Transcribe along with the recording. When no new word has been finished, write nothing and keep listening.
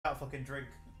fucking drink.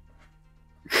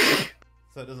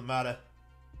 So it doesn't matter.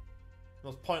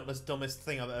 Most pointless, dumbest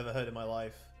thing I've ever heard in my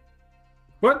life.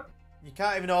 What? You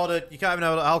can't even order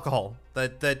alcohol.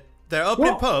 They're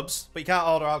opening pubs, but you can't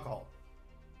order alcohol.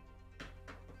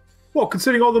 What,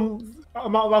 considering all the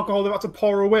amount of alcohol they've had to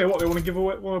pour away, what, they want to give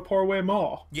away, want to pour away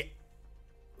more? Yeah.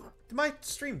 Did my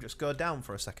stream just go down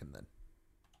for a second then?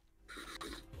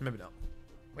 Maybe not.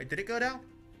 Wait, did it go down?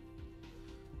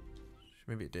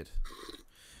 Maybe it did.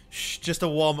 Shh, just a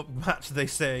warm-up match, they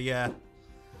say, yeah.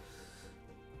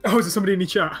 Oh, is there somebody in your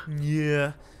chat?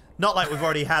 Yeah. Not like we've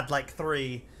already had like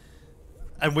 3,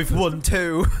 and we've won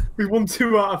 2. We won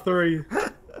 2 out of 3.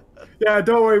 Yeah,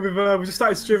 don't worry, we've just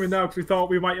started streaming now because we thought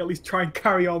we might at least try and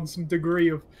carry on some degree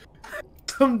of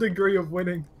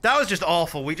winning. That was just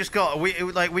awful. We just got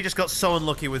so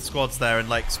unlucky with squads there and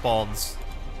like spawns.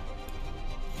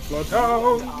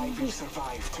 Bloodhound. We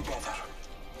survive together.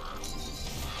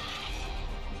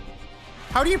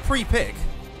 How do you pre-pick?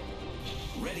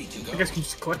 Ready to go. I guess you can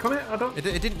just click on it. I don't.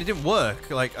 It didn't work.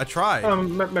 Like I tried.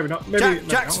 Maybe not. Maybe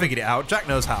Jack's figured it out. Jack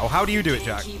knows how. How do you do it,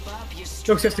 Jack?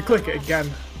 Just has to click it again.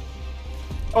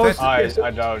 Oh,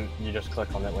 I don't. You just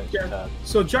click on it when it's your turn.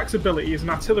 So Jack's ability is an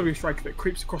artillery striker that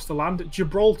creeps across the land.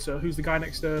 Gibraltar, who's the guy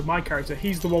next to my character,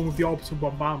 he's the one with the orbital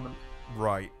bombardment.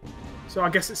 Right. So I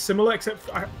guess it's similar, except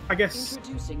I guess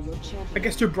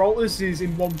Gibraltar's is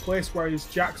in one place, whereas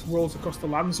Jack's rolls across the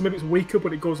land. So maybe it's weaker,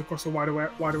 but it goes across a wider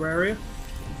area.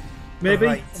 Maybe.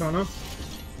 Right. I don't know.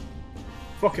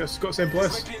 Fuck it, it's got the same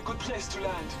place. This might be a good place to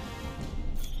land.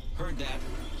 Heard that.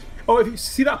 Oh, if you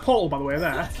see that portal, by the way,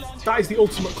 there, that is the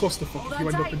ultimate clusterfuck if you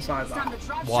end up inside that.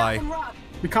 Why?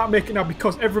 We can't make it now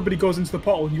because everybody goes into the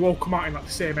portal and you all come out in like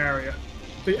the same area.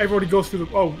 So everybody goes through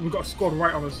the... Oh, we've got a squad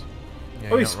right on us. Yeah,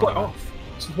 Oh, he's split off.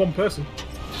 It's just one person.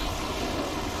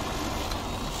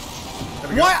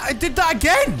 Why? I did that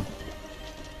again!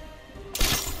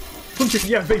 Punch him,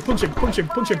 yeah, V, punch him. Got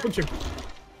a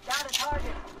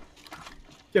target.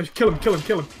 Yeah, kill him.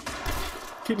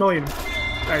 Keep meleeing him.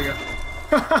 There you go.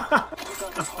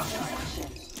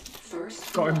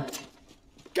 Got him.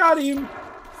 Got him!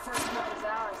 First blood is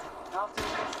ours. Off to a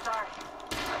good start.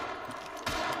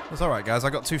 That's alright, guys. I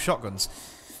got 2 shotguns.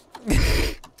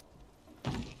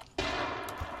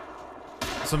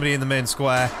 Somebody in the main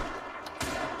square.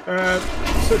 Loot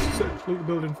the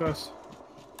building first.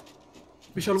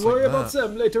 We shall worry about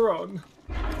them later on.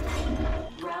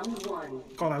 Round 1.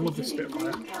 God, I love this bit of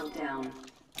fire. Countdown.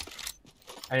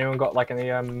 Anyone got like any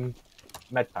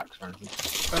med packs or anything?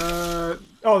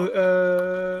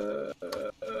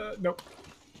 Nope.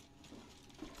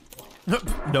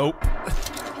 Nope.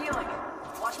 Healing.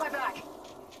 Watch my back.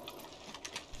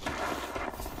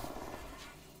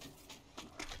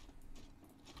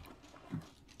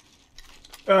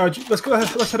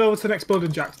 Let's head over to the next building,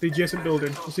 Jack. The adjacent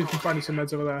building. We'll see if we can find you some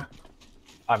meds over there.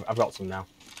 I've got some now.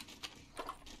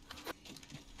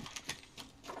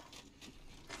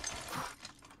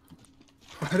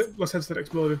 Let's head to the next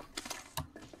building.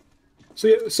 So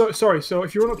yeah, sorry. So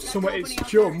if you run up to somewhere, it's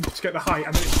jump to get the height,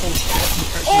 and then it's hold.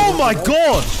 Oh my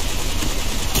god!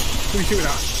 Who are you shooting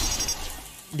at?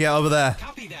 Yeah, over there.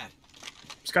 Copy that.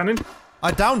 Scanning.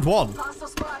 I downed one. Hostile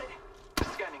spotted.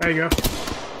 Scanning. There you go.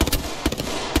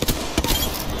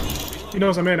 He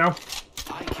knows I'm here now.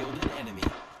 I killed an enemy.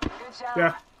 Good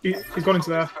job. Yeah, he's gone into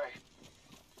there.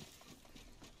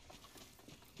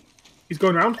 He's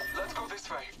going round. Let's go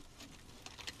this way.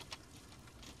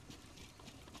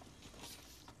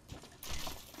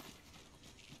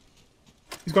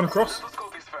 He's gone across. Let's go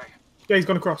this way. Yeah, he's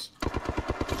gone across.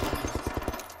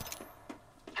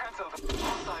 Cancel the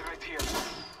hostile right here.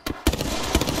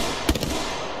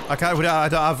 I can't. I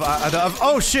don't have.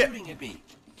 Oh shit! Shooting at me.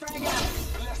 Frag out.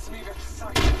 Bless me with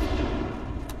sight.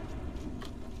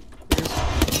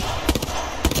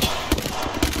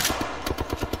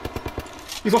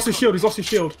 He's lost his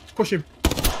shield. Push him.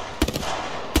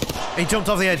 He jumped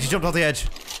off the edge.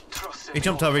 Trust in He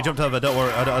jumped over. Don't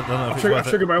worry. I don't know if it's I've worth it.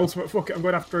 triggered my ultimate. Fuck it, I'm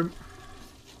going after him.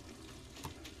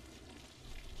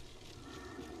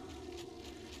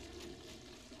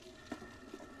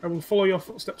 I will follow your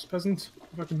footsteps, peasant,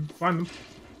 if I can find them.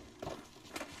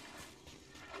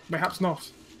 Perhaps not.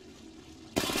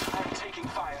 I'm taking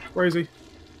fire. Where is he?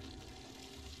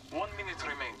 1 minute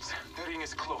remains. The ring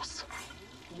is close.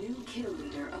 New kill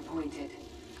leader appointed.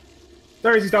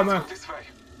 There he is, he's down there. This way.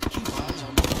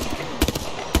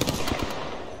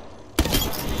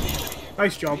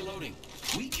 Nice job. Reloading.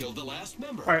 We killed the last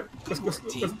member. Alright, let's go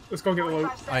and get the loot.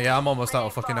 Oh, yeah, I'm almost out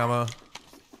of fucking ammo.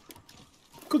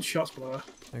 Good shots, brother.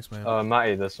 Thanks, man.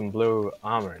 Matty, there's some blue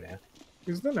armor in here.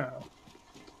 Is there now?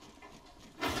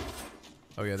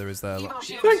 Oh yeah, there is there. Look. Evo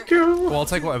shield. Thank you. Well, I'll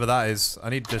take whatever that is. I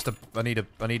need just a. I need a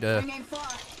Bring aim far.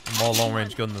 more long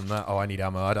range gun than that. Oh, I need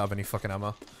ammo. I don't have any fucking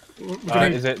ammo.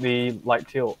 Is it the light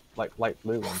teal, like light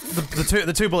blue one?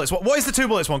 The two bullets. What is the 2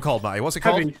 bullets one called, Matty? What's it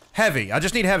called? Heavy. Heavy. I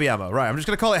just need heavy ammo. Right. I'm just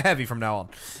gonna call it heavy from now on.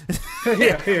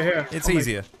 Here. It's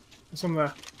easier. Some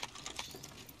there.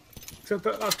 So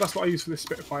that's what I use for this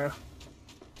Spitfire.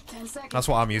 10 seconds. That's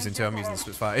what I'm using too. I'm using the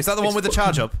Spitfire. Is that the one with the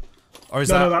charge up? Or is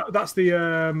No, that? that's the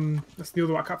other one.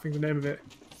 I can't think of the name of it.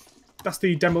 That's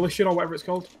the Demolition or whatever it's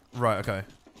called. Right. Okay.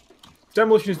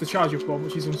 Demolition is the charge up one,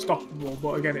 which is unstoppable,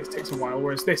 but again, it takes a while.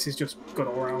 Whereas this is just good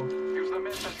all around. Use the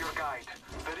map as your guide.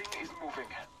 The ring is moving.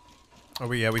 Oh,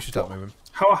 we should start moving.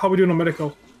 How are we doing on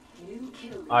medical? New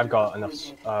kill leader I've got enough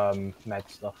appointed. med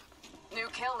stuff. New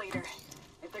kill leader.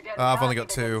 If they're getting I've only cocky,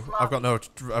 got they're 2.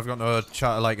 getting I've got no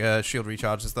shield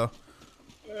recharges though.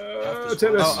 Take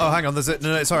this. Oh, hang on. There's a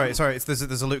no. Sorry.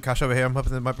 There's a loot cache over here. I'm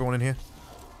hoping there might be one in here.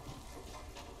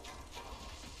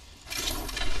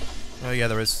 Oh yeah,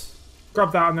 there is.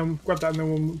 Grab that and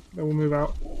then we'll move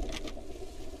out.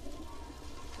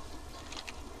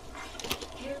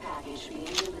 Care package being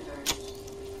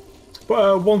delivered.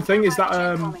 But one thing is that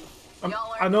Y'all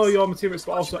I learned know this. your materials,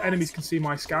 but also enemies can see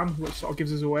my scan, which sort of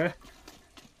gives us away.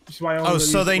 Which is why I only Oh, really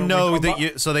so use it they when know we're in that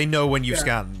combat. you. So they know when you've Yeah.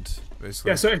 scanned.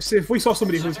 Basically. Yeah, so if we saw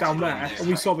somebody who's down there and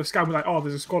we saw the scan, we're like, oh,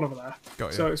 there's a squad over there.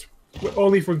 Got you. So it's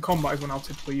only if we're in combat is when I'll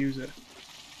typically use it.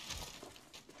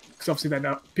 Because obviously they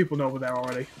know, people know we're there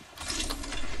already.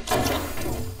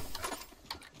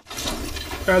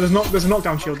 There's a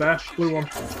knockdown shield there, blue one.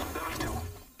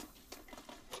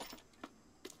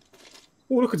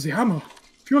 Oh, look at the ammo.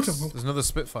 Beautiful. There's another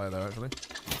Spitfire there actually.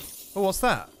 Oh, what's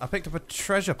that? I picked up a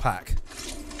treasure pack.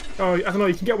 Oh, I don't know.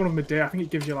 You can get one of them a day. I think it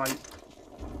gives you like,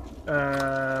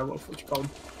 what you call them?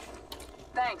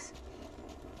 Thanks.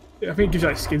 Yeah, I think it gives you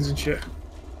like skins and shit.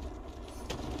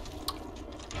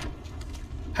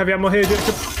 Heavy ammo here,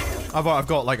 Jacob. I've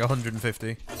got like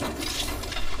 150.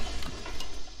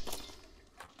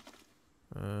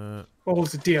 Oh,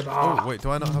 it's a DMR. Oh wait, do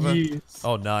I not have a? Yes.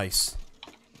 Oh, nice.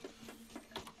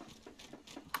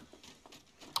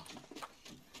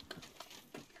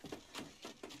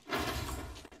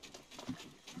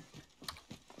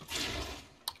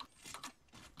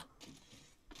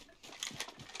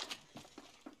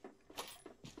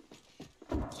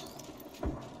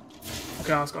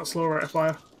 Okay, it's got a slow rate of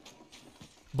fire.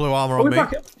 Blue armor Are on we me.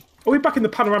 back? Are we back in the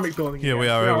panoramic building? Yeah, again? we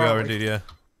are. We are aren't we? indeed. Yeah.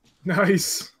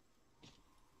 Nice.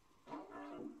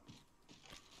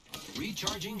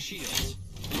 Recharging shields.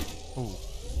 Ooh.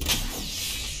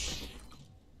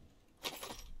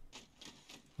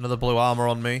 Another blue armor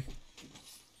on me.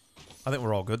 I think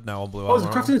we're all good now on blue Oh, there's a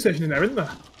armor. crafting station in there, isn't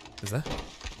there? Is there?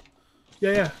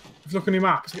 Yeah. If you look on your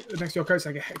map, next to your character, it's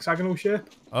like a hexagonal shape.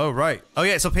 Oh right. Oh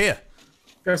yeah, it's up here.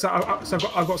 Yeah, so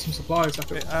I've got some supplies. I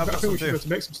think, Yeah, I've got I think some we should too. go to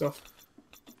make some stuff.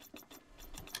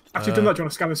 After you've done that, do you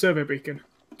want to scan the survey beacon?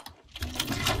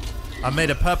 I made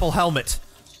a purple helmet.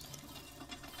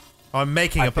 Oh, I'm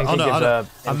making a. think Oh it no, gives a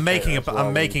I'm making a. indicator as I'm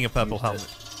well making a when you purple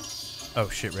use helmet. Oh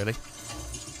shit! Really?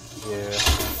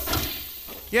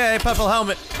 Yeah. Yay! Purple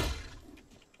helmet.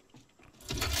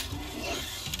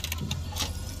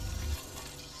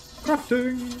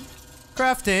 Crafting!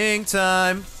 Crafting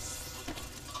time.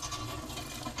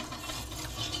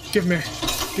 Give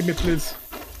me, please.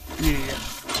 Yeah.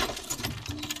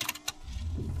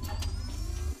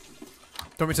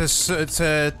 Do you want me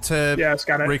to Yeah,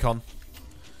 scan it. recon?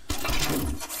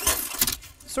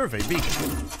 Survey beacon.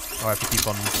 Oh, I have to keep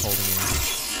on holding in.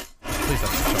 Please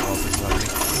don't get shot while this is happening.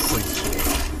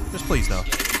 Please. Just please no.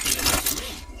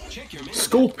 Check your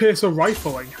Skull piercer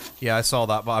rifling. Yeah, I saw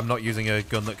that, but I'm not using a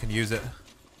gun that can use it.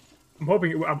 I'm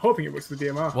hoping it works with the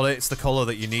DMR. Well, it's the color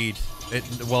that you need.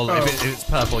 Well, Oh. if it's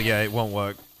purple, yeah, it won't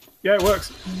work. Yeah, it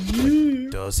works. Yeah.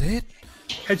 Does it?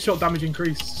 Headshot damage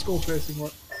increased. Skull piercing.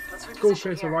 Let's Skull reposition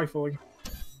piercer here. rifling.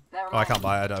 Never Oh, I mind. can't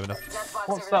buy it. I don't have enough. Death box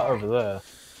What's over that there. over there?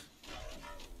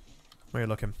 Where are you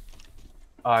looking?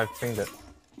 I've pinged it.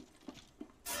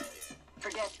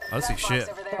 Forget. I don't see Death box shit.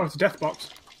 over Oh, there. it's a death box.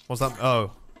 What's that?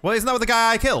 Oh. Well, isn't that what the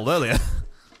guy I killed earlier?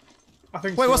 I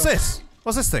think. Wait, so. what's this?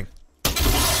 What's this thing?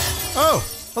 Oh,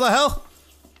 what the hell?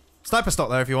 Sniper stock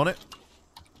there if you want it.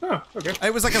 Oh, okay.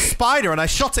 It was like a spider and I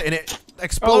shot it and it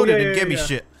exploded and gave me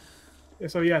shit. Yeah,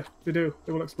 so yeah, they do.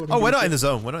 They will explode. Oh, we're not in the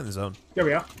zone. We're not in the zone. Yeah,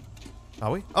 we are.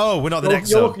 Are we? Oh, we're not in the You're-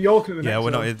 next you're zone. look- you're looking at the Yeah, next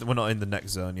we're zone. not. We're not in the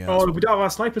next zone. Yeah. Oh, we don't have our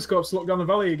sniper scopes to look down the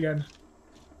valley again.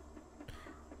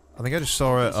 I think I just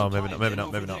saw it. Oh, maybe not. Maybe not.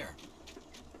 Over Maybe not.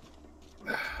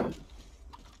 there.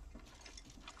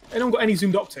 Anyone got any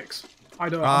zoomed optics? I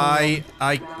don't. I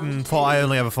thought I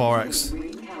only have a 4x.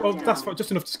 Ring countdown. Well, that's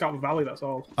just enough to scout the valley, that's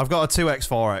all. I've got a 2x,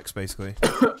 4x, basically.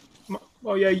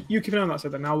 Oh yeah, you keep an eye on that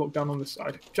side then, now look down on this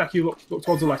side. Jack, you look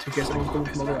towards the left in case anyone's coming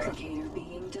from over there. Replicator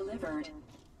being delivered.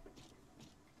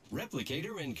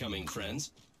 Replicator incoming,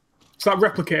 friends. So that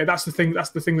replicator, that's the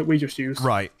thing that we just used.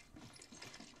 Right.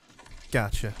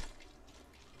 Gotcha.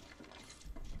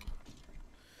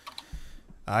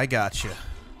 I gotcha.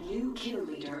 New kill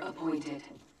leader appointed.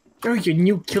 Oh, your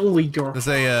new kill leader. There's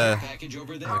a Package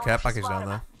over there. care package down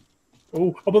there.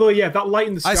 Oh, by the way, yeah, that light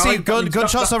in the sky. I see that means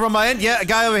gunshots over on my end. Yeah, a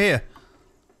guy over here.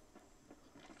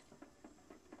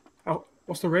 Oh,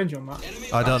 what's the range on that?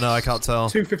 I don't know. I can't tell.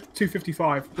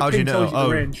 255. The How do you ping know? tells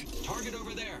the range. Target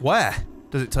over there. Where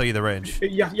does it tell you the range?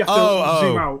 You have to Oh,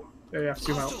 zoom oh. out. Yeah, you have to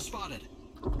zoom Hostile out spotted.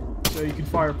 so you can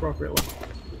fire appropriately.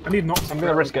 I need an optic. I'm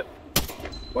gonna risk it.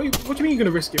 What do you mean you're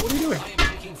gonna risk it? What are you doing? I am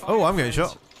taking fire, Oh, I'm getting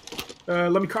friends. shot.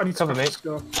 Let me. I need to Cover me.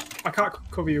 go. I can't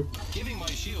cover you. Giving my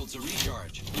shields a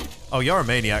recharge. Oh, you're a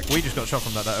maniac. We just got shot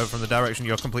from from the direction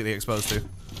you're completely exposed to.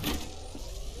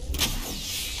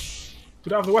 We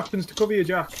don't have the weapons to cover you,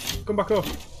 Jack. Come back up.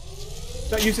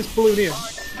 Jack, use this balloon here.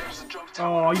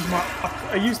 Oh,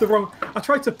 I used the wrong. I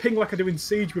tried to ping like I do in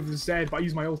Siege with the Z, but I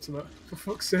used my ultimate. For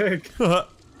fuck's sake.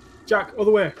 Jack,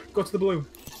 other way. Go to the balloon.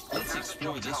 Let's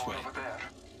explore this way.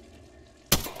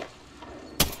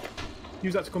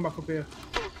 Use that to come back up here.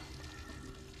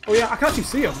 Oh yeah, I can actually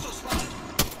see him.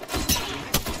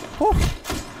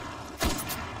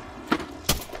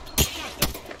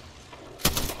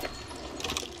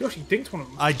 You actually dinked one of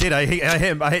them. I did. I hit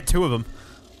him. I hit 2 of them.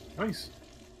 Nice.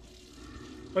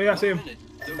 Oh yeah, I see him.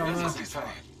 The Down there. resist is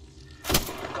high.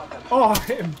 Oh, I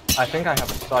hit him. I think I have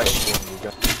a sight when you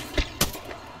go.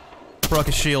 Broke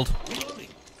his shield. Reloading.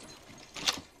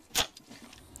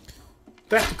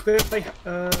 They have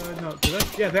to, no, do they?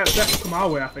 Yeah, they have to come our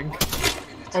way, I think.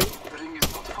 Oh, The ring is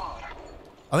not far.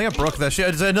 I think I broke their shield.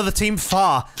 There's another team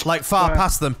far Where?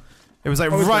 past them. It was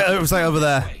like Oh, is right. there? It was like over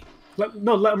there. Way. let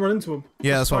them run into him.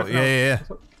 Yeah, that's what. Snipe Yeah, now. yeah.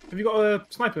 Have you got a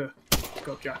sniper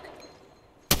scope, Jack?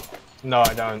 No,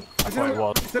 I don't. I thought it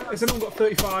was. Has anyone got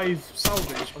 35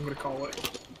 salvage, I'm going to call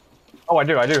it? Oh, I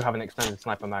do. I do have an extended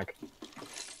sniper mag.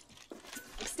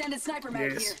 Extended sniper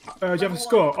mag Yes. here. Do you have a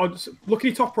score? Oh, just look at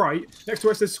your top right. Next to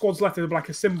where it says squads left, there's like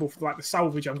a symbol for like the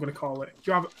salvage, I'm going to call it. Do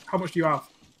you have? How much do you have?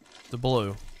 The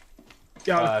blue.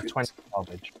 Yeah, 20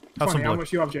 salvage. Have some How blue. much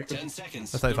do you have, Jacob? 10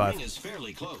 seconds. That's The 35. ring is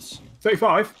fairly close.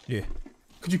 35? Yeah.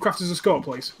 Could you craft us a score,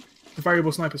 please? The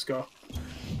variable sniper score.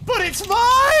 But it's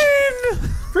mine.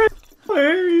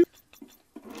 Please.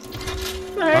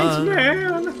 Thanks,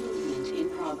 man. Movement in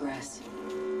progress.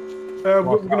 We're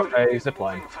What gonna about a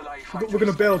zipline? we're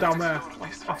gonna bail down there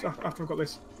after I've got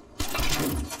this.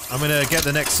 I'm gonna get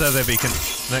the next survey beacon.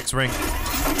 Next ring.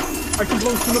 I can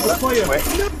belong to another player. Wait.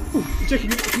 No,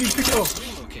 Jacob, can you pick it up?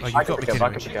 Oh, you've I got can to be pick it kidding up. I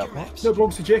me. can pick it up. No, it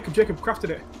belongs to Jacob. Jacob crafted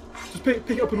it. Just pick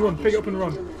it up and run. Pick it up and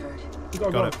run. Delivered. You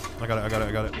gotta Got go. it. I got it. I got it.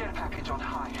 I got it. Care package on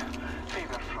high.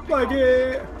 Favor from Like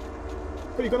it.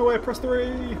 But you got away. Press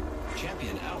 3.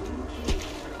 Champion out.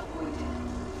 Appointed.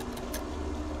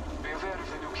 Beware of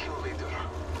the new kill leader.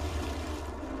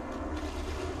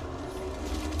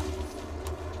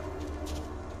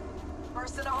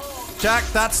 Burst in a hole. Jack,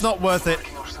 that's not worth it.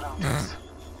 In our surroundings.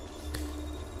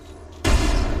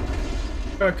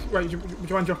 Right, would you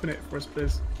mind dropping it for us,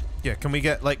 please? Yeah. Can we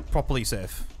get like properly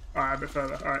safe? All right, a bit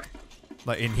further. All right.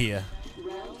 Like in here.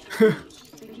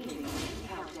 Beginning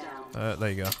countdown. There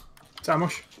you go.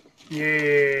 Samush.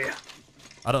 Yeah.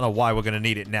 I don't know why we're gonna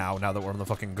need it now. Now that we're on the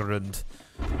fucking ground.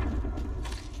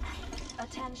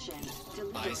 Attention.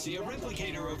 I see a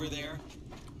replicator over there.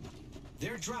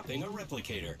 They're dropping a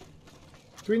replicator.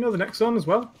 Do we know the next one as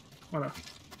well? Oh no.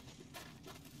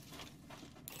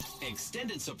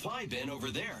 Extended supply bin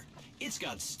over there. It's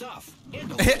got stuff.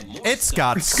 And a little more It's stuff.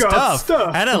 got It's got stuff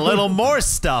stuff. and a little more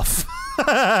stuff.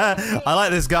 I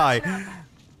like this guy.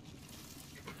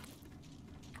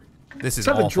 This is It's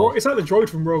like the awful. droid. It's like the droid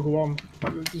from Rogue One.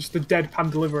 Like just the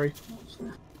deadpan delivery.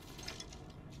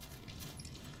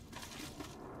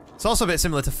 It's also a bit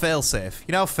similar to Failsafe.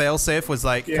 You know, how Failsafe was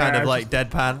like kind Yeah, of like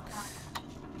deadpan.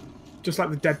 Just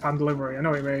like the deadpan delivery. I know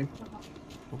what you mean.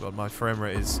 Oh god, my frame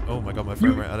rate is. Oh my god, my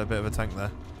frame rate had a bit of a tank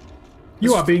there.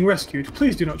 You are being rescued.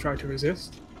 Please do not try to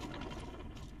resist.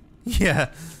 Yeah.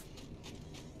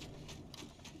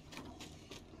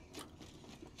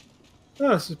 Oh,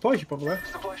 there's a supply ship over there.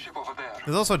 Supply ship over there.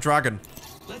 There's also a dragon.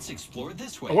 Let's explore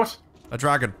this way. A what? A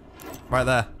dragon. Right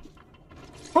there.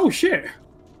 Oh shit!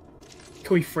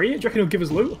 Can we free it? Do you reckon he'll give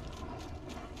us loot?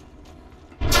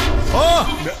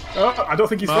 Oh! Oh, I don't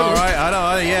think he's ready. Alright, I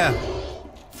know, yeah.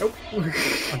 Nope.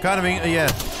 I'm kind of being, yeah.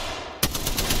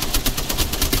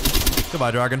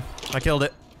 Goodbye, dragon. I killed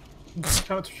it.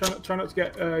 Try not to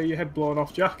get your head blown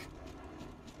off, Jack.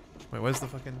 Wait, where's the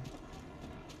fucking...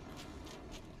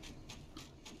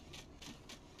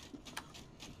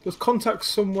 There's contact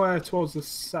somewhere towards the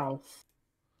south.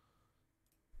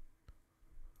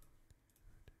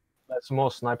 There's some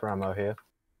more sniper ammo here.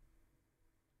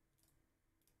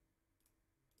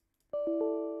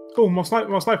 Oh, more sniper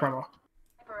ammo. Sniper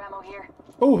ammo here.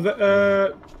 Oh,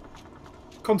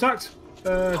 contact.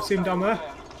 See him down there.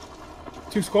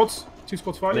 Two squads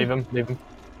fighting. Leave him, leave him.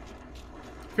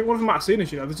 I think one of them might have seen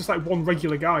us, you know. There's just like one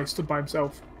regular guy stood by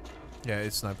himself. Yeah,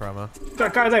 it's sniper ammo.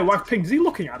 That guy there, Wife Ping, is he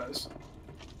looking at us?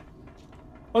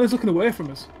 Oh, he's looking away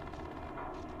from us.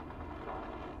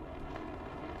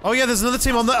 Oh yeah, there's another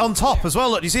team on top as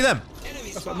well. Look, do you see them?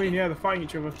 That's what I mean, yeah, they're fighting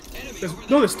each other.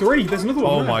 There's three. There's another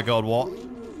one Oh there. my god, what?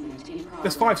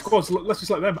 There's 5 squads. Let's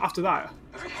just let them. After that,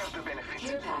 We have the benefit.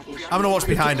 Care package. I'm gonna watch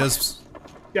behind us.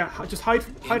 yeah, just hide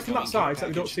from that side so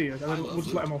that they don't see us, and then we'll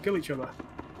just let them all kill each other.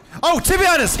 Oh, team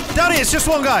behind us! Down here, it's just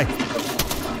one guy.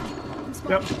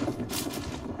 Yep.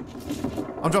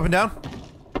 I'm dropping down.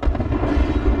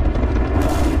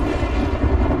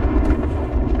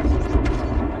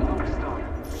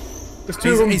 There's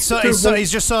two of them.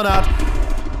 He's just so mad.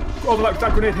 Oh,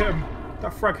 that grenade hit him.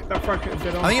 That frag hit him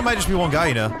dead on. I think it might just be one guy,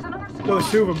 you know. No,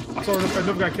 there's 2 of them. I saw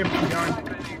another guy came from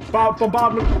behind.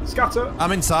 Bombardment, scatter.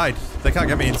 I'm inside. They can't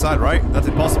get me inside, right? That's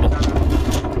impossible. There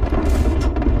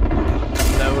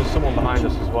was someone behind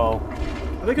us as well.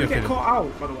 Are they going to get caught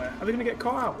out, by the way? Are they going to get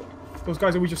caught out? Those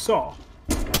guys that we just saw?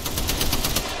 Give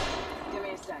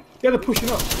me a sec. Yeah, they're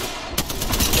pushing up.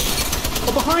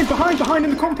 Oh, behind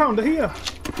in the compound. They're here.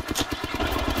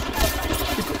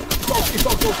 He's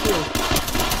got a gold shield.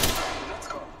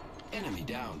 Enemy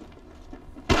down.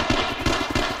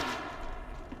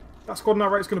 That squad on our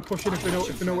right is going to push in if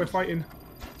they know we're fighting.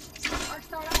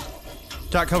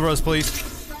 Jack, cover us, please.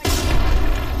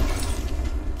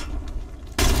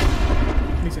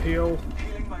 Needs a heal.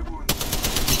 Healing my wound.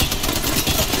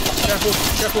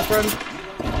 Careful, friend.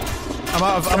 I'm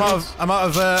out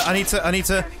of. I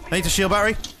need to shield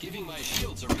battery. Giving my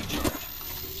shields a recharge.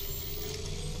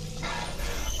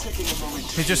 Taking a moment.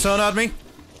 He's just sonared me.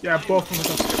 Yeah, both of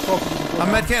them. I'm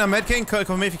medkitting.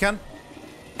 Cover me if you can.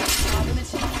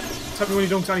 Tell me when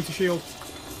you're done, 'cause I need to shield.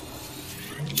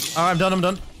 Alright, I'm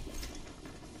done.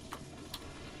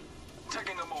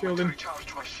 Taking a moment Shielding. to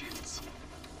recharge my shields.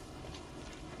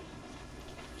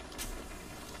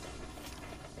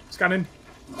 Scanning.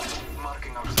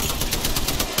 Marking our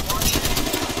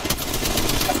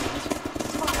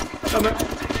Down there.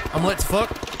 I'm lit to fuck.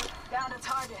 Down to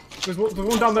target. There's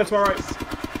one down there to our right.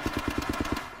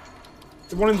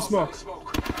 The one in the smoke.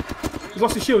 smoke. He's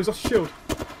lost his shield.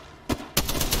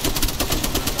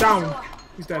 Down.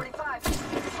 He's dead.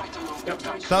 45. Yep.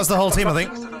 That's the whole team, I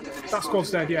think. That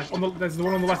squad's dead, yeah. There's the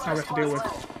one on the left now we have to deal with.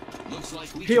 Looks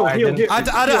like we Heal. I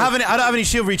don't have any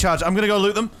shield recharge. I'm gonna go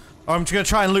loot them. Or I'm just gonna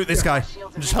try and loot this guy.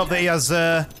 And just hope that he has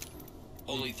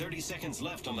only 30 seconds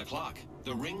left on the clock.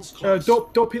 The ring's close.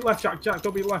 Don't peek left, Jack.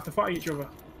 Don't peek left. They're fighting each other.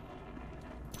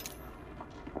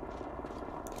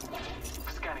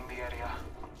 Scanning the area.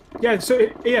 Yeah, so,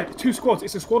 2 squads.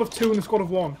 It's a squad of 2 and a squad of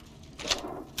 1.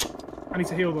 I need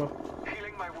to heal, though.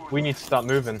 Healing my wound. We need to start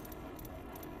moving.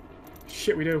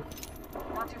 Shit, we do.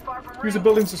 Not too far from Use the ring.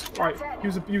 buildings as... Right,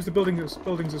 use the buildings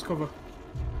as cover.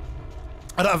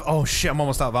 I don't have. Oh shit! I'm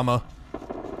almost out of ammo.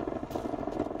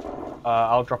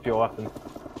 I'll drop your weapon.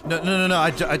 No.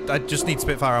 I just need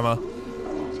Spitfire ammo.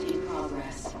 In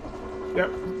progress. Yep,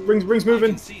 rings I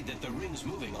moving. can see that the ring's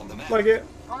moving on the map. Like it.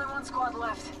 Only 1 squad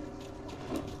left.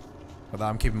 But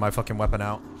I'm keeping my fucking weapon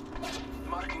out.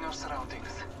 Marking our surroundings.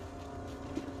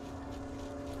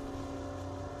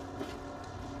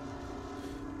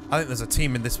 I think there's a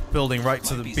team in this building right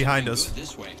to Might the be behind something us. good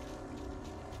this way.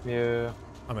 Yeah.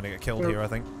 I'm gonna get killed here, I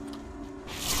think.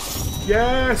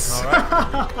 Yes!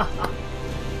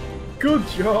 Good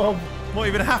job! What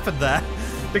even happened there?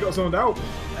 They got zoned out.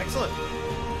 Excellent.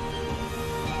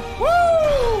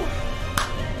 Woo!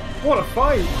 What a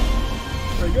fight!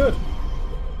 Very good.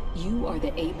 You are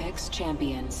the Apex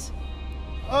champions.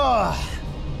 Oh,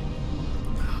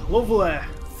 Lovely.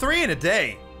 3 in a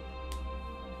day.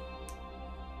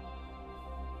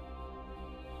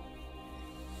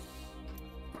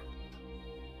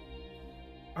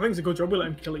 I think it's a good job we let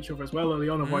them kill each other as well early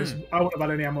on, otherwise I wouldn't have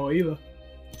had any ammo either.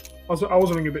 I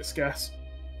was running a bit scarce.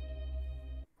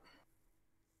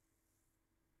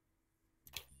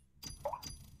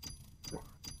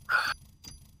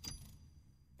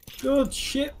 Good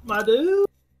shit, my dude.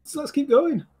 So let's keep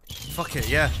going. Fuck it,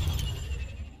 yeah.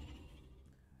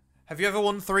 Have you ever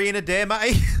won 3 in a day,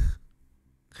 Matty?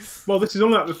 Well, this is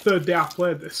only like the third day I've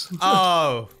played this.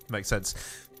 Oh, makes sense.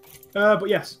 But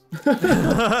yes.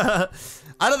 I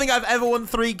don't think I've ever won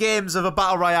 3 games of a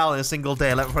battle royale in a single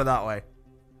day. Let me put it that way.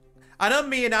 I know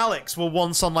me and Alex were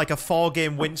once on like a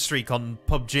 4-game win streak on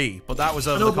PUBG, but that was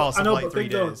over the course of like 3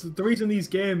 days. The reason these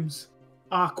games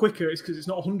are quicker is because it's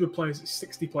not 100 players, it's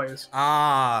 60 players.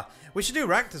 Ah, we should do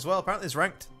ranked as well. Apparently it's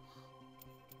ranked.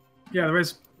 Yeah, there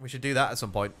is. We should do that at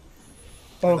some point.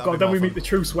 Oh That'd god, be then more we fun. meet the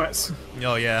true sweats.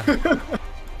 Oh yeah. The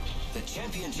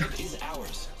championship is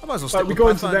ours. I might as well stick Like, we with go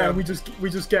into Pathfinder. there and we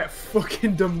just get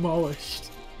fucking demolished.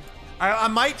 I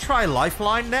might try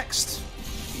Lifeline next.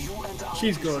 You and I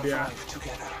She's will good, yeah. survive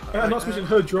together. And not to mention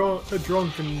her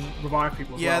drone can revive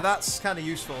people as Yeah, well. that's kind of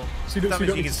useful. So you don't, that so you means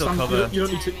don't you need can to still stand, cover.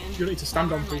 you don't need to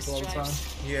stand on people all the time.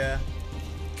 Yeah.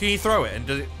 Can you throw it, and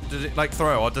does it like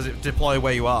throw, or does it deploy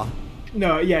where you are?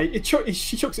 No, yeah,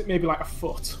 she chucks it maybe like a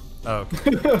foot. Oh,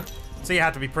 okay. So you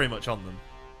had to be pretty much on them.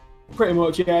 Pretty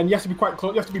much, yeah, and you have to be quite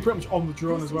close. You have to be pretty much on the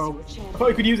drone as well. I thought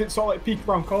you could use it sort of like peek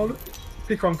around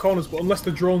corners, but unless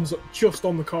the drone's just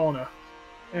on the corner,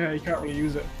 yeah, you can't really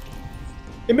use it.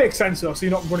 It makes sense though, so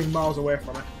you're not running miles away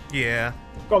from it. Yeah.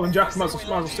 Go on then, Jack, might as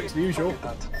well stick to the usual.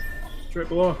 Straight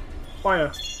below.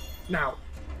 Fire. Now.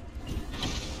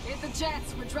 Hit the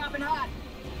jets, we're dropping hot.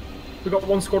 We got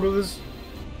one squad with us.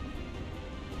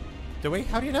 Do we?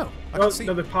 How do you know? I No, can't see.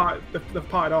 no, they've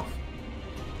parted off.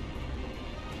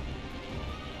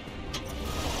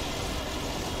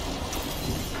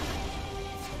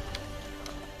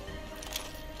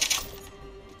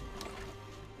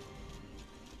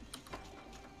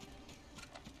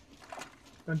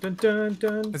 Dun, dun, dun,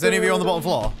 dun, Is any of you on the bottom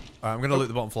floor? Alright, I'm gonna loot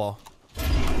the bottom floor.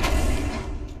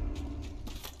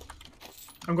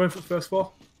 I'm going for the first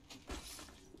floor.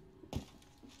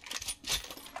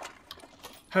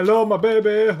 Hello, my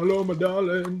baby. Hello, my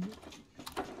darling.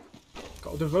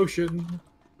 Got a devotion.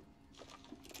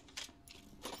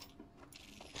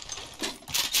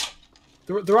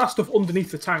 There are stuff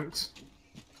underneath the tanks.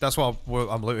 That's what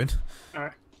I'm looting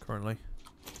Alright. currently.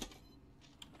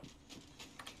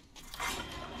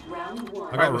 Round 1.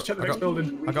 Alright, let's check the next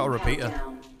building. I got a repeater.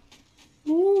 Countdown.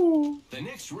 Ooh. The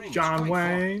next ring is John quite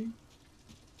far. Wayne.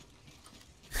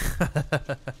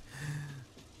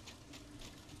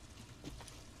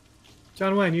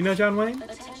 John Wayne, you know John Wayne?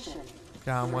 Attention.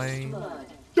 John Wayne. Blood.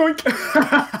 Yoink!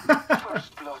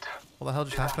 First blood. What the hell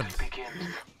just happened?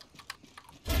 Begins.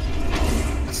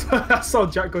 I saw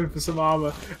Jack going for some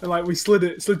armor, and like we slid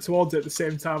towards it at the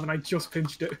same time, and I just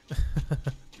pinched it.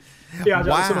 Yeah, Jack,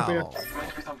 there's some up here. Wow.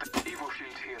 Might be something. Evo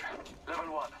shield here.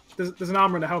 Level 1. There's an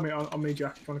armor and a helmet on me,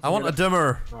 Jack. If you I want a come get it.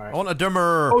 dimmer. Alright. I want a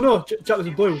dimmer. Oh no, Jack, there's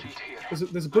a blue. Sheet here.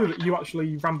 There's a blue that you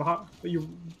actually ran behind, that you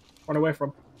ran away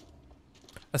from.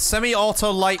 A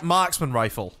semi-auto light marksman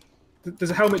rifle.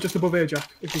 There's a helmet just above here, Jack.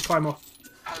 If you climb up.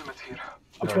 Helmet here.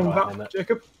 Which don't one know was about that,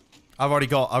 Jacob?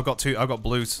 I've got two. I've got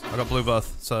blues. I've got blue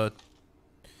both. So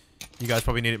you guys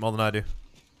probably need it more than I do.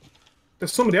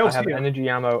 There's somebody I else have here. energy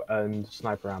ammo and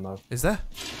sniper ammo. Is there?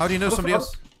 How do you know somebody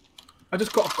else? I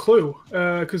just got a clue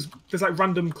because there's like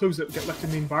random clues that get left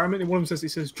in the environment, and one of them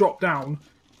says drop down,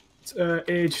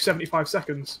 age 75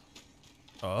 seconds.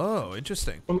 Oh,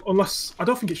 interesting. Unless I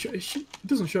don't think it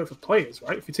doesn't show it for players,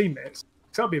 right? For teammates,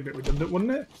 'cause that'd be a bit redundant,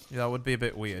 wouldn't it? Yeah, that would be a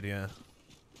bit weird. Yeah.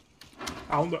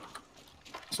 I don't know.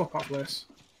 Swap out place.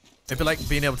 It'd be like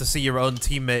being able to see your own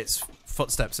teammates'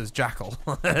 footsteps as Jackal.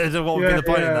 What would be the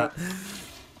point in that?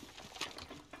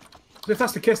 So if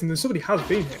that's the case, then somebody has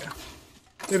been here.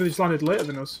 Maybe they just landed later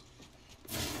than us.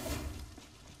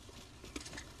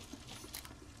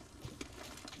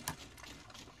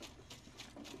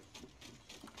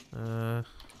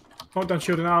 Hold down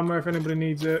shield and armor if anybody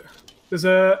needs it. There's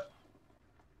a...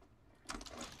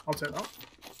 I'll take that.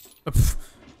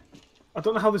 I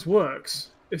don't know how this works.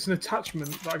 It's an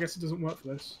attachment, but I guess it doesn't work for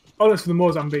this. Oh, that's for the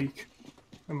Mozambique.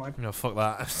 Never mind. No, fuck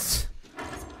that. Heads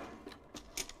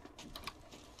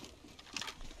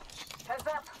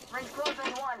up, ring's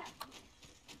closing 1.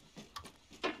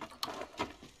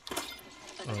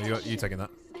 Oh, you taking that?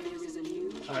 There is a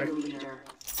new Alright. cheerleader.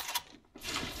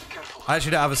 I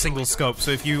actually don't have a single scope,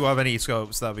 so if you have any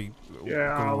scopes, that'd be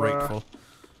Yeah, I'll, grateful.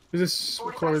 Is this...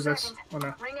 What colour is this? Oh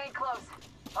no. Ring ain't close.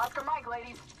 Oscar Mike,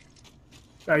 ladies.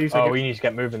 Yeah, you take Oh, it. we need to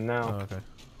get moving now. Oh, okay.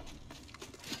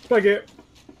 Take it.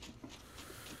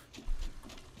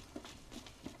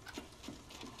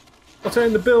 What's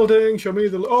in the building? Show me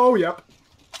the... Oh, yep.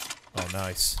 Oh,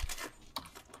 nice.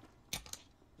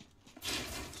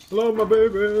 Hello, my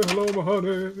baby. Hello, my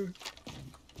honey.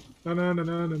 Na na na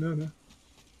na na na na.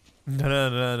 No.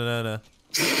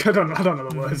 I don't know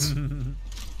the words.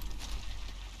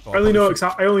 Oh, I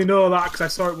only know that because I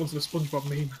saw it once in a SpongeBob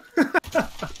meme.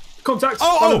 Contact!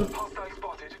 Oh! Hostile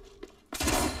spotted.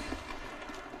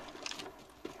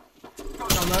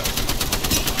 Down there.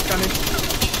 Scanning.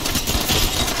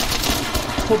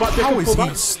 Pull back, How Jacob, is pull he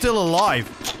back. still alive?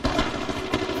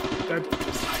 Dead.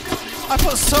 I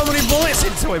put so many bullets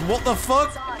into him. What the fuck?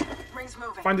 It's on. Ring's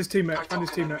moving. Find his teammate, find his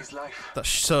Took an teammate. enemy's life. That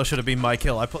so should have been my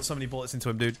kill. I put so many bullets into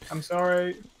him, dude. I'm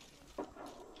sorry.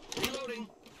 Reloading.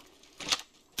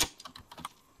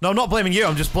 No, I'm not blaming you.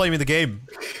 I'm just blaming the game.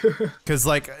 Because,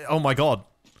 like, oh my god.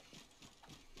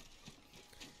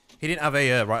 He didn't have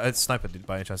a sniper, did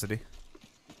by any chance, did he?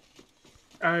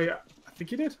 I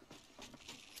think he did.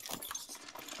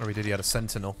 Or he did. He had a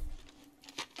sentinel.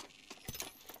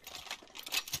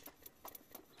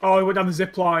 Oh, he went down the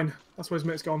zip line. That's where his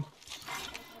mate's gone.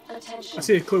 Attention. I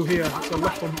see a clue here. It's a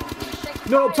left one.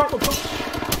 No, up top, up top.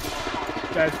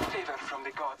 Dead. Favor from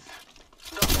the gods.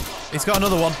 He's got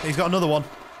another one. He's got another one.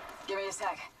 Give me a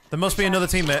sec. There must be another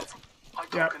teammate. I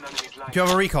took Yeah. an enemy's life. Do you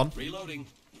have a recon? Reloading.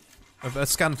 A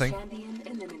scan thing? Champion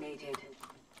eliminated.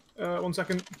 1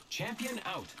 second. Champion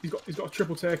out. He's got a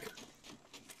triple take.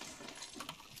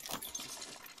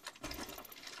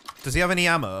 Does he have any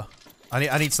ammo?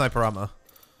 I need sniper ammo.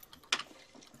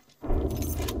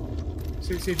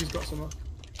 See if he's got some.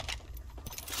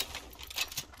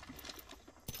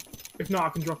 If not, I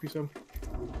can drop you some.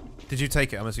 Did you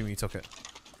take it? I'm assuming you took it.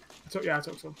 I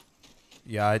took some.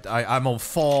 Yeah, I'm on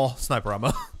 4 sniper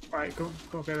ammo. Right, go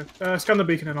get it. Scan the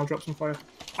beacon and I'll drop some fire.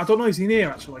 I don't know if he's in here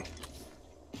actually.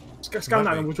 Scan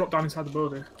that and we'll drop down inside the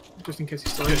building. Just in case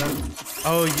he's still in there.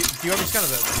 Oh, do you have your scan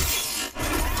of it?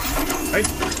 Hey?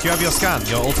 Do you have your scan?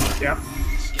 Your ultimate? Yeah.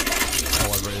 Oh,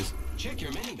 whatever it is. Check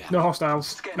your minigun. No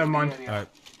hostiles. Never mind. Alright.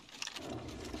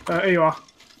 Here you are.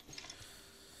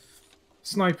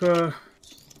 Sniper.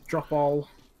 Drop all.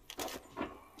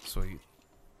 Sweet.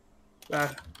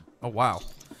 There. Oh, wow.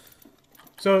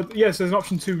 So yes, there's an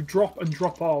option to drop and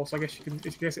drop all. So I guess you can. I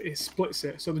guess it splits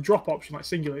it. So the drop option, like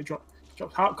singular, it drops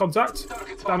heart contact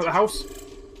down at the house,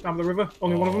 down at the river.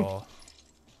 Only one of them.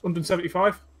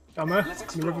 175 down there Let's in the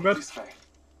explore riverbed. this way.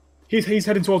 He's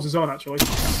heading towards the zone actually.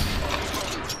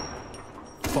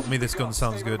 Fuck me, this gun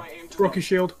sounds good. Broke his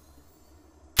shield.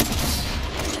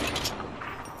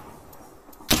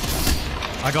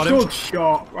 I got him. Good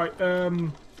shot. Right.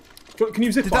 Can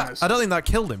you zip Did line that, us? I don't think that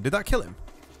killed him. Did that kill him?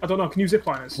 I don't know. Can you zip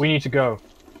line us? We need to go.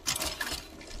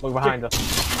 Look behind us.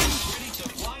 Ready to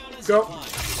fly on a Go. zipline.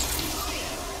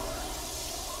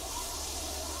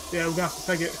 Yeah, we're gonna have to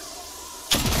peg it.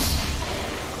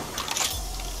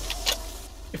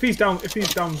 If he's down,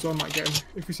 zone might get him.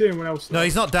 If we see anyone else, No,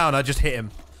 he's not down. I just hit him.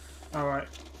 all right.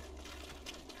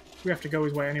 We have to go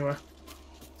his way anyway.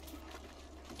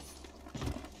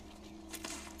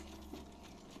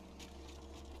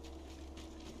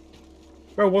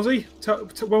 Where was he?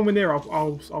 When we're near,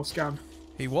 I'll scan.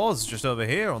 He was just over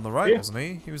here on the right, Yeah. wasn't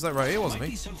he? He was like right here, wasn't Might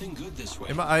he? be something good this way.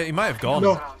 He might have gone.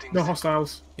 No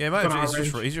hostiles. Yeah, he might have. Gone out He's of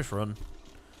just, range. he's just run.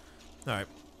 All right.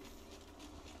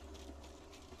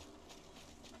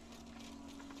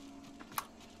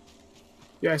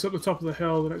 Yeah, it's up the top of the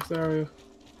hill, the next area.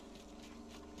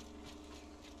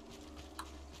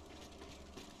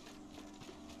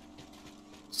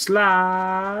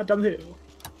 Slide down the hill.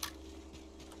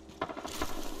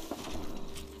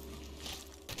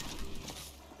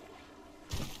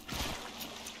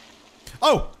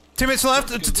 Oh, teammates to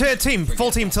left. Team,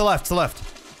 full team to left. To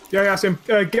left. Yeah, I see him.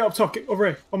 Get up top. Get over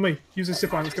here. On me. Use the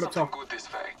zip line. Let's get up Something top. good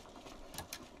this way.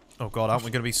 Oh god, aren't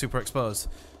we gonna be super exposed?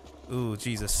 Ooh,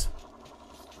 Jesus.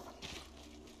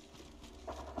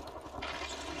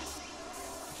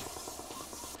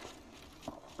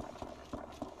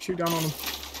 Shoot down on them.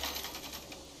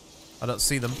 I don't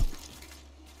see them.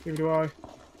 Neither do I.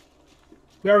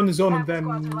 They are in the zone and then...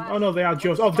 Oh no, they are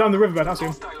just... Oh, down the riverbed. That's him.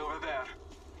 Hostile over there.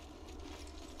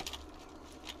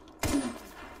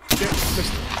 Yeah,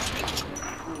 missed.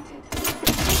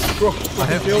 Pointed. Broke I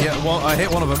hit. field. Yeah, well, I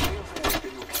hit one of them.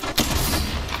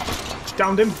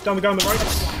 Downed him. Down the guy on the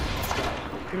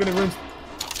right. You're gonna run.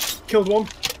 Killed one.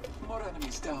 More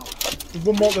enemies down. There's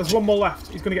one more. There's one more left.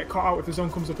 He's gonna get caught out if the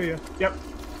zone comes up here. Yep.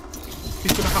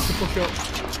 He's gonna have to push up.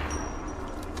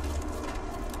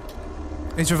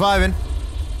 He's reviving.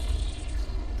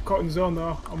 Caught in the zone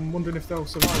though. I'm wondering if they'll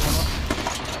survive or not.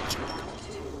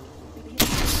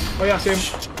 Oh yeah, I see him.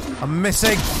 I'm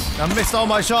missing. I missed all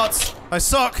my shots. I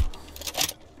suck.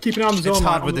 Keep an eye on the zone. It's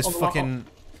hard man, with on this the fucking.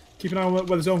 Keep an eye on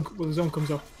where the zone comes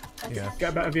up. Yeah.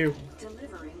 Get a better view.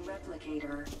 Delivering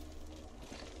replicator.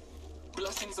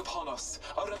 Blessings upon us.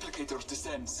 Our replicator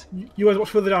descends. You guys watch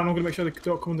further down. I'm gonna make sure they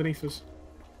don't come underneath us.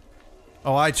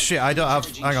 Oh, shit. I don't have.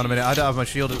 Hang on a minute. I don't have my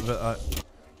shield. But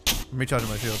I'm recharging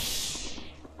my shield.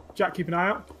 Jack, keep an eye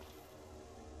out.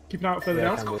 Keep an eye out further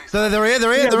Yeah, down. can do. They're here.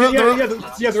 They're Yeah, here. They're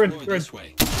up. yeah, they're in. Explore They're in. this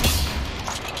way.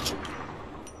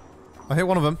 I hit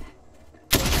one of them.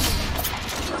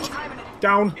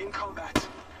 Down. In combat.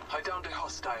 I downed a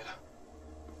hostile.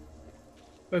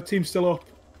 The team's still up.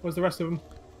 Where's the rest of them?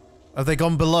 Have they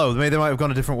gone below? Maybe they might have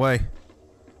gone a different way. I'm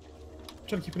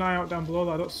trying to keep an eye out down below.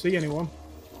 I don't see anyone.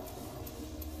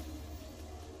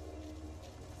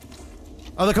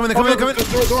 Oh, they're coming. They're coming.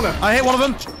 They're coming. I hit one of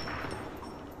them.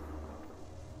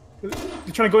 They're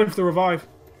trying to go in for the revive.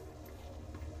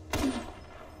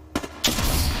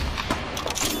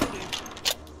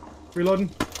 Reloading.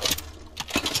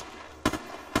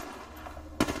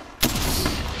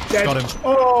 Dead. Got him.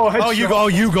 Oh, headshot. Oh,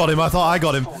 you got him. I thought I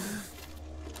got him.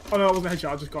 Oh no, it wasn't a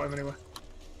headshot. I just got him anyway.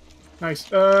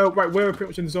 Nice. Right, we're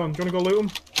pretty much in the zone. Do you want to go loot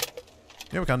them?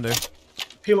 Yeah, we can do.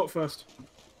 Heal up first.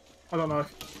 I don't know.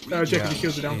 Jacob, your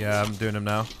shields are down. Yeah, I'm doing them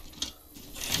now.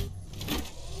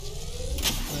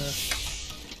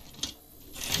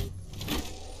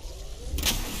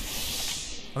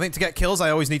 I think to get kills, I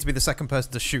always need to be the second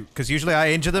person to shoot, because usually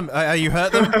I injure them, you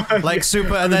hurt them, like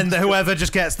super, and then whoever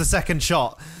just gets the second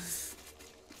shot. 1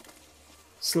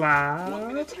 Slide.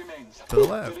 minute remains. To the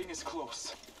left. The ring is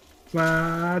close.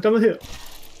 Slide down the hill.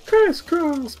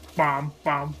 Crisscross. Bam,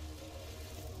 bam.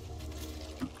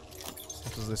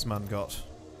 What has this man got?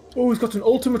 Oh, he's got an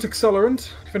ultimate accelerant,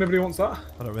 if anybody wants that.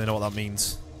 I don't really know what that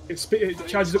means. It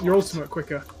charges up your ultimate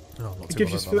quicker. Oh, I'm not It too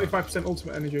gives you bothered about 35%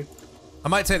 ultimate energy. that. I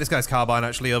might take this guy's carbine,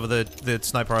 actually, over the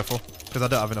sniper rifle, because I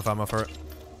don't have enough ammo for it.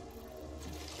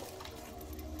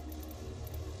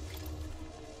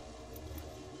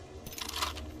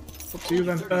 Up to you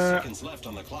then. 30 seconds left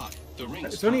on the clock. The ring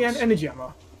Is there any stops. energy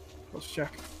ammo? Let's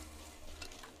check.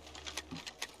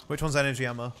 Which one's energy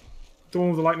ammo? The one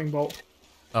with the lightning bolt.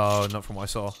 Oh, not from what I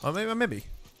saw. Oh, maybe.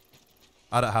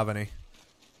 I don't have any.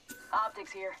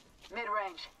 Optics here.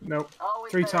 Mid-range. Nope.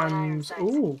 Always 3 better than iron times. sights.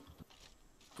 Ooh.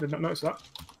 Did not notice that.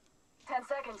 10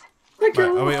 seconds. Thank Right,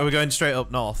 you. are we going straight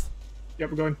up north?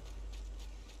 Yep, we're going.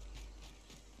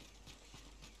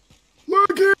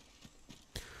 Look it!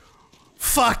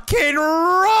 Fucking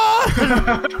run!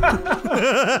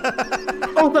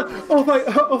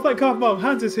 Thank God, Mom.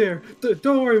 Hans is here.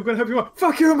 Don't worry, we're gonna help you out.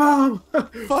 Fuck you, Mom!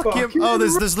 Fuck him! Oh,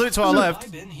 there's loot to our left.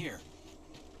 I've been here.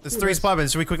 There's 3 spy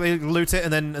bins. Should we quickly loot it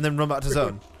and then run back to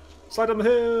zone? Slide down the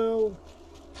hill.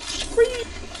 I'm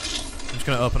just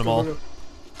gonna open them all.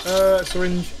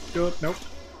 Syringe. Good. Nope.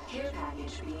 Care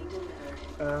package being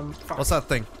delivered. Fuck. What's that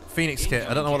thing? Phoenix kit.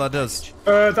 I don't know what that does.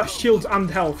 That's shields and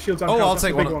health. Shields and Oh, health. I'll That's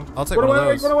take the big one. I'll take run one of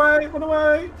away, those. Run away! Run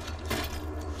away!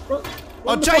 Run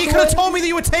Oh, the Jack, fuck you could have away. told me that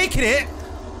you were taking it!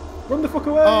 Run the fuck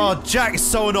away! Oh, Jack is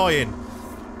so annoying.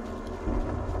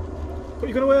 Put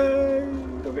your gun away!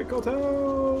 Don't get caught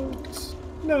out!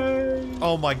 No!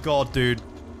 Oh my god, dude.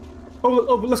 Oh,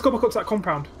 let's go back up to that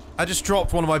compound. I just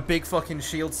dropped one of my big fucking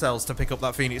shield cells to pick up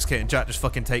that Phoenix kit, and Jack just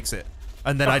fucking takes it.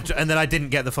 And then I didn't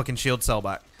get the fucking shield cell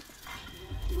back.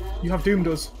 You have doomed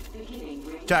us.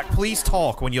 Jack, please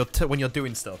talk when you're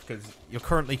doing stuff, because you're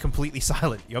currently completely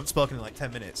silent. You haven't spoken in like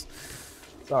 10 minutes.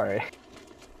 Sorry.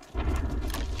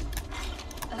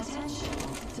 Attention.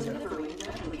 Delivering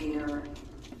replicator.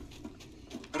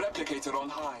 Replicator on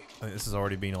high. I think this has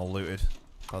already been all looted,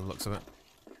 by the looks of it.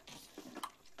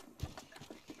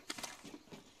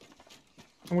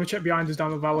 I'm gonna check behind us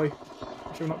down the valley.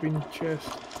 Make sure we're not being chased.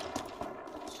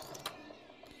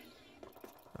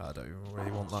 I don't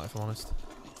really want that, if I'm honest.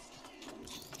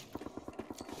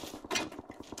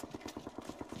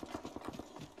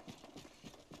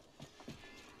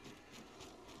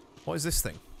 What is this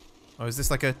thing? Oh, is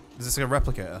this like a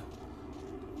replicator?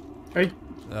 Hey?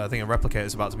 I think a replicator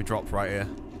is about to be dropped right here.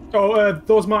 Oh,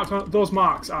 those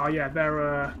marks are, yeah,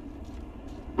 they're,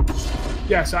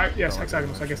 yes,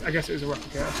 hexagonals, I guess it is a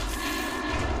replicator.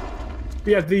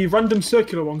 But yeah, the random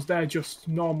circular ones, they're just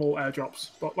normal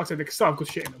airdrops. But like I said, they can still have good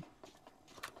shit in them.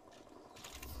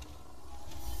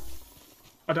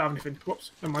 I don't have anything.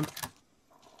 Whoops, never mind.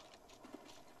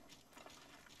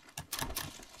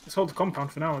 Let's hold the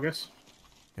compound for now, I guess.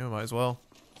 Yeah, we might as well.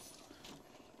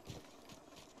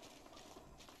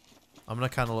 I'm gonna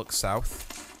kind of look south.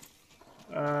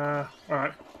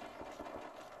 Alright.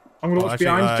 I'm gonna watch actually,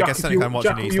 behind. I Jack, guess if technically you- I'm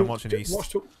watching Jack, east, you- I'm watching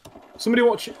east. Somebody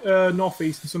watch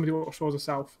northeast and somebody watch towards the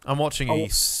south. I'm watching I'll-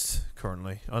 east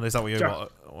currently. Oh, is that what you're Jack.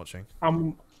 watching?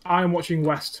 I'm watching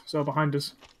west, so behind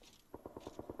us.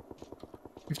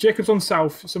 If Jacob's on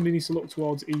south, somebody needs to look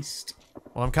towards east.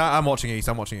 Well, I'm watching east.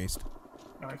 I'm watching east.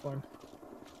 Alright, fine.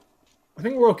 I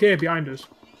think we're okay behind us.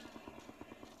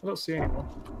 I don't see anyone.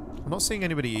 I'm not seeing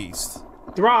anybody east.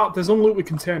 There's unlooted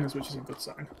containers, which is a good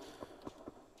sign.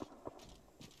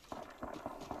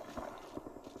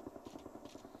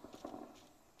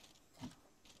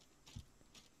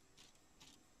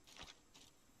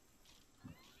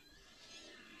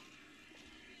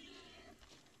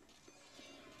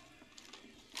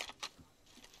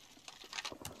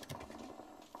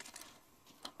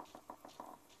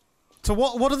 So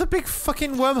what do the big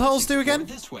fucking wormholes do again?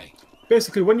 This way.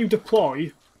 Basically, when you deploy,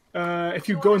 if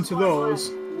you go into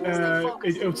those,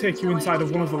 it'll take you inside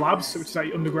of one of the labs, which is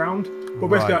like underground. But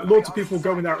basically, Right. like, loads of people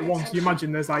going there at once. You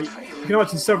imagine there's like, you can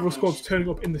imagine several squads turning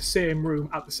up in the same room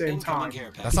at the same time.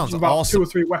 That sounds About awesome. 2 or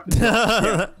 3 weapons.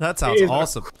 Yeah. That sounds It is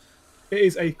awesome. It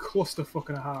is a clusterfuck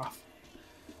and a half.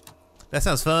 That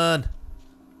sounds fun.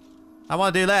 I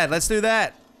want to do that. Let's do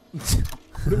that.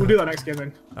 We'll do that next game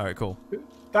then. All right, cool.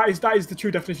 That is the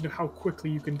true definition of how quickly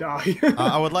you can die.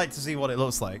 I would like to see what it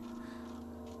looks like.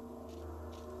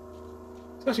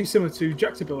 It's actually similar to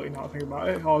Jack's ability now I think about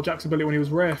it, or Jack's ability when he was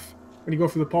Wraith, when you go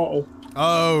through the portal.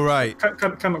 Oh, right.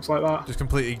 Kind looks like that. Just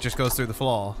completely just goes through the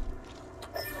floor.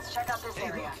 Let's check out this Hey,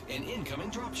 area. look, an incoming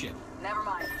dropship. Never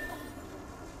mind.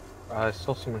 I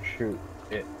saw someone shoot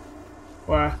it.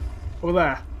 Where? Over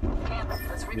there. Camp,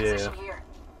 let's reposition here.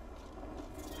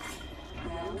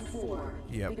 Round 4.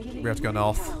 Yep, we have to go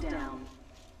north. Countdown.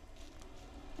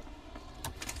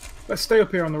 Let's stay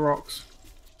up here on the rocks.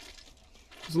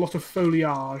 There's a lot of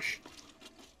foliage.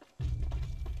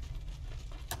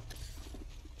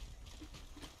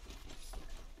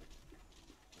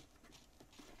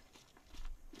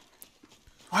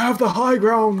 I have the high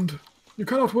ground! You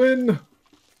cannot win!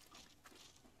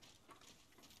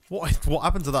 What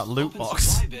happened to that loot Open box?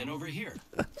 supply bin over here.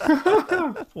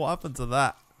 What happened to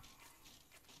that?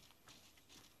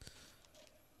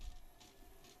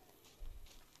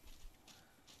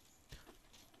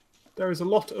 There is a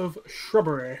lot of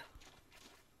shrubbery.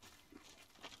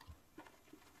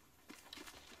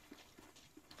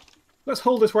 Let's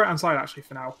hold this right hand side actually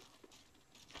for now.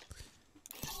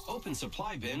 Open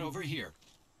supply bin over here.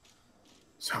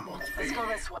 Someone's Let's go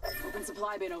this way. Open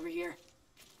supply bin over here.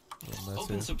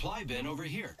 Open supply bin over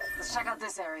here. Let's check out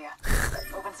this area.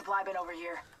 Open supply bin over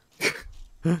here.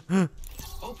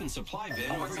 Open supply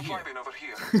bin over Supply here. bin over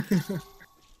here.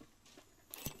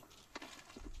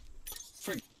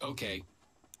 Okay.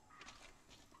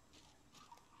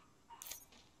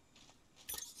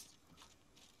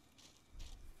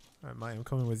 Alright, mate, I'm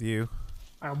coming with you.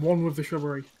 I am one with the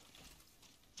shrubbery.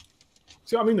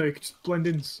 See what I mean though? You can just blend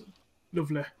in.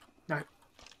 Lovely. Now,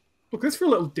 look, this for a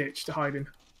little ditch to hide in.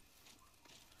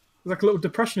 There's like a little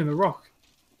depression in the rock.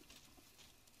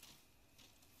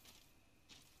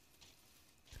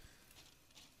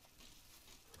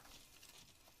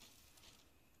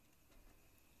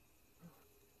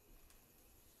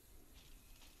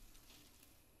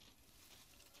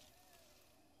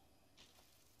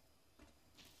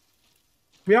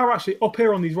 We are actually up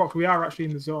here on these rocks. We are actually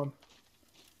in the zone,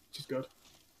 which is good.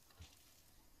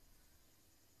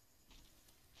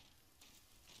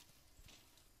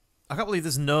 I can't believe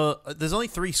there's only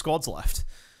 3 squads left.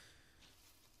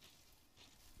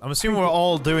 I'm assuming we're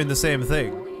all doing the same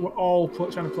thing. We're all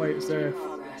trying to play it safe.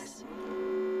 Progress.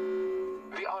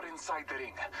 We are inside the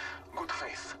ring. Good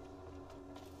faith.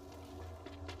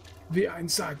 We are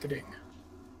inside the ring.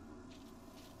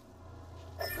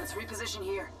 Let's reposition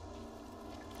here.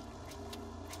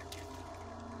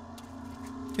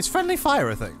 Is friendly fire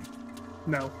a thing?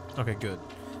 No. Okay, good.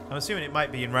 I'm assuming it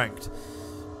might be in ranked.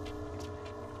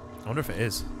 I wonder if it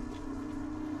is.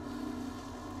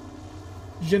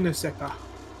 Je ne sais pas.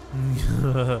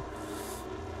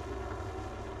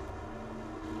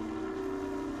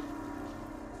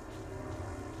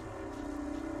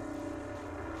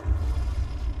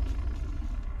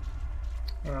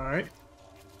 Alright.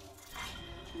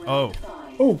 Oh.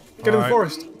 Oh, get in the Alright.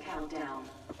 forest. Countdown.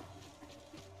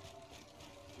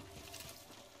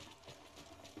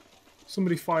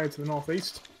 Somebody fired to the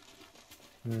northeast.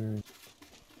 You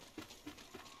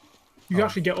can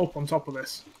actually get up on top of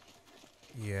this.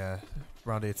 Yeah,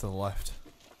 round here to the left.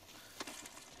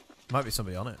 Might be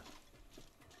somebody on it.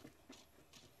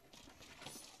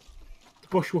 The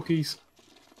bush Wookiees.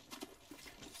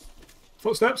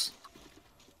 Footsteps.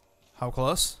 How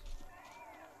close?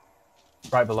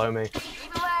 Right below me. Even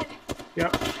lead.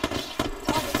 Yep.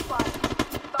 Target spot.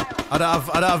 Firing. I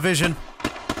don't have vision.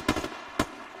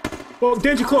 Well,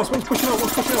 danger close. One's pushing up.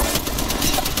 One's pushing up.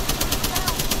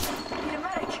 Need a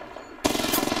medic.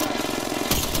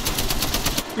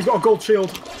 He's got a gold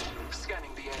shield. Scanning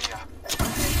the area.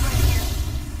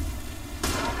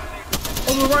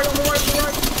 On the right. On the right. On the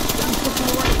right. He's pushing on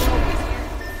the right as well.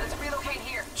 Let's relocate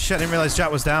here. Shit, I didn't realize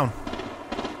Jack was down.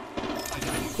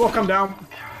 Well, come down.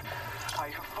 I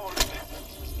have fallen.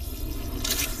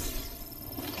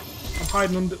 I'm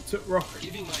hiding under rock.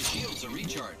 Giving my shields a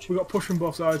recharge. We got push from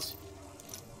both sides.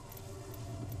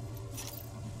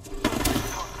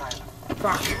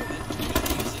 Back. Use a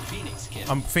Phoenix kit.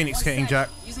 I'm Phoenix kitting Jack.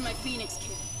 Using my Phoenix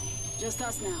kit. Just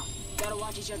us now. Gotta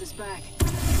watch each other's back.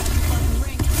 Fucking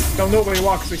ring. They'll know where you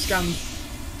are because they scanned.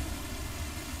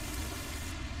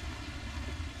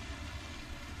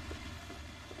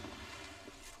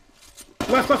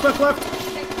 Left, left, left, left!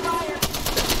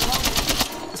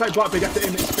 It's like Blackbeard after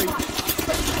him at his feet.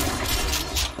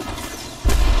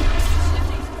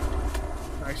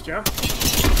 Nice, Jack.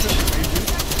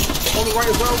 On the right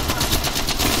as well.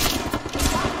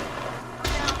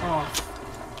 Oh.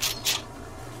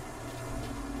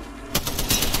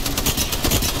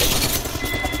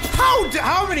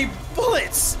 How many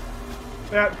bullets?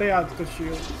 They had good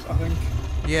shields, I think.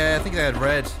 Yeah, I think they had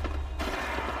red.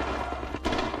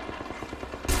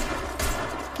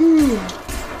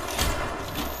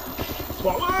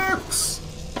 Bollocks!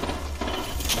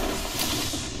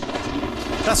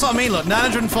 That's what I mean, look.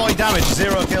 940 damage,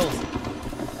 0 kills.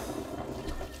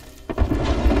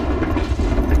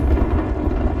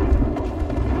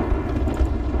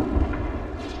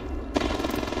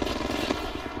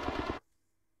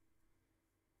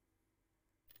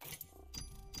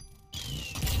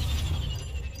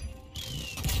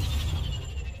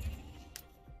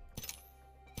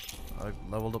 I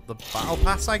leveled up the battle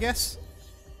pass, I guess.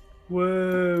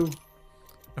 Whoa.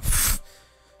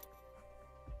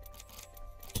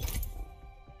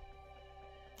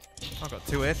 I've got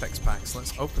 2 Apex packs,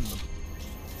 let's open them.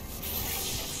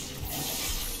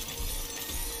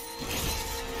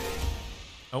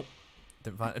 Oh,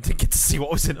 I didn't get to see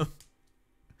what was in them.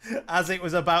 As it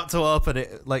was about to open,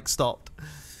 it like stopped.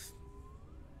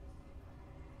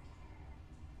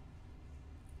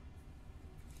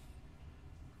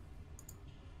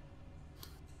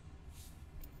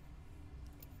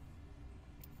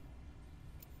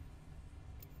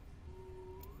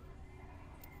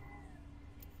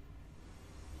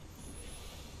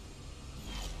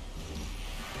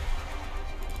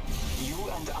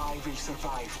 And I will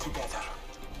survive together.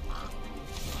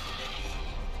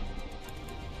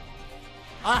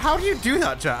 How do you do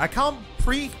that, Jack? I can't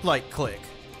click.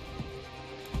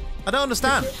 I don't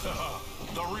understand.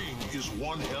 The ring is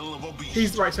one hell of a beast.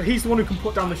 He's right, so he's the one who can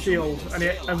put down the shield,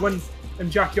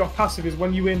 and Jack, your passive is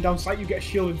when you aim down sight, you get a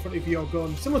shield in front of your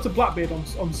gun, similar to Blackbeard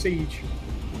on Siege.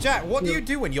 Jack, what do you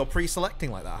do when you're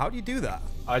pre-selecting like that? How do you do that?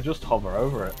 I just hover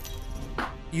over it.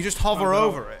 You just hover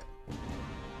over it.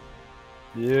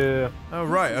 Yeah. Oh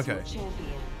right, okay.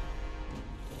 Champion.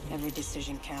 Every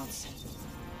decision counts.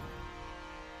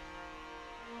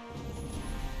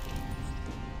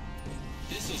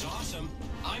 This is awesome.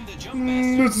 I'm the jump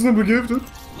master. This is number gifted.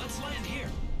 Let's land here.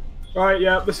 Alright,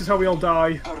 yeah, this is how we all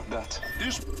die. Heard that.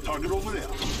 This target over there.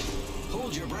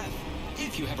 Hold your breath.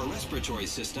 If you have a respiratory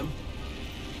system.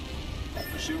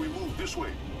 Say we move this way.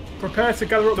 Prepare to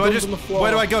gather up guns on the floor.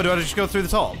 Where do I go? Do I just go through the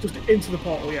top? Just into the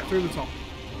portal, yeah, through the top.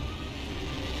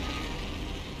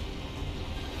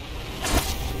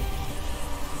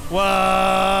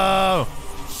 Whoa!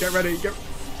 Get ready,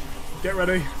 get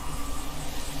ready.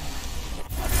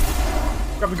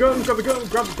 Grab the gun,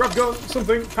 grab gun,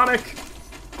 something, panic.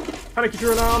 Panic if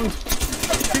you're unarmed.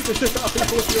 Keep the shit out of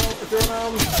people if you're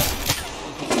unarmed.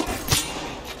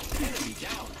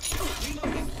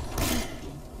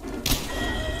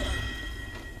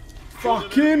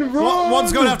 Fucking run!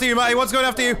 One's going after you, Matty, one's going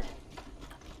after you!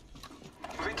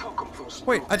 Vehicle come first.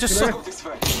 Wait, I just Can I- saw... This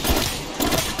way.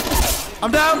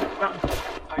 I'm down!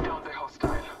 I downed the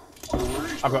hostile.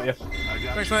 I've got you.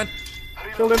 Thanks, man.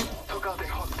 Killed him. Took out the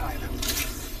hostile.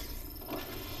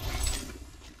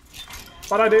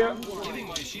 Bad idea. Giving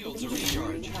my shields a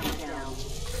recharge.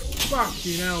 Fuck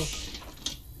you now.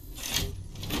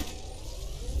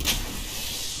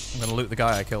 I'm gonna loot the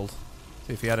guy I killed.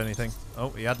 See if he had anything. Oh,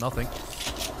 he had nothing.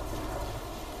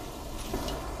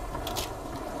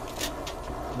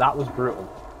 That was brutal.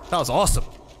 That was awesome.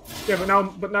 Yeah,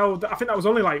 but now, I think that was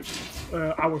only like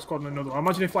our squad and another one.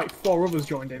 Imagine if like 4 others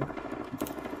joined in.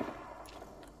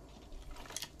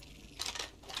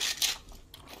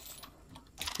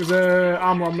 There's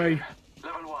armor on me.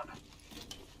 Level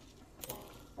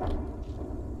 1.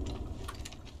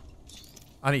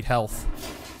 I need health.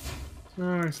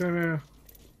 Alright, same here.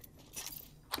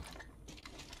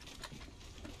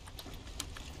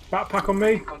 Backpack on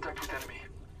me. Contact with enemy.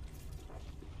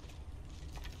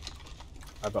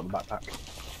 I've got the backpack.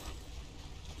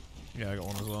 Yeah, I got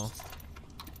one as well.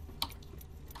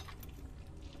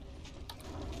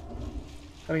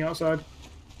 Heading outside.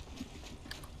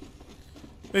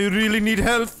 I really need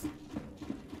health.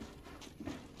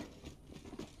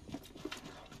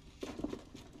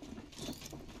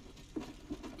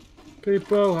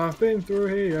 People have been through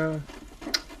here.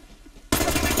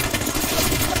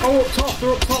 Oh, up top!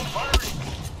 They're up top!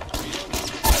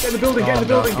 Get in the building, get in the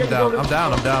building, get in the building! I'm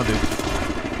down, dude.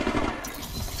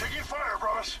 Taking fire,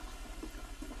 brothers.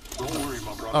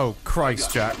 Oh,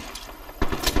 Christ, Jack.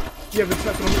 Yeah,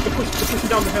 they're pushing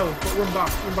down the hill, but run back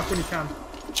when you can.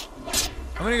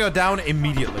 I'm gonna go down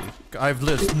immediately. I've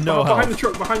lived no health. Behind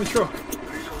the truck.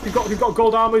 He's got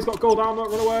gold armor,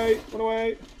 run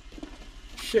away.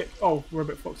 Shit. Oh, we're a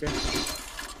bit fucked here.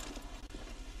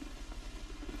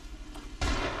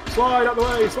 Slide out the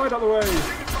way.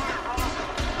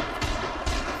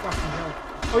 Fucking hell.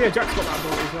 Oh yeah, Jack's got that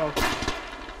ability as well.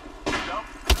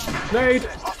 Nade!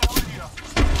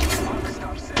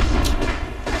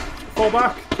 Fall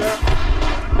back, Jack.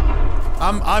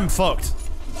 I'm fucked.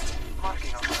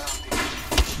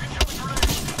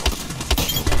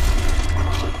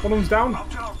 One of them's down.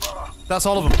 That's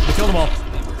all of them. We killed them all.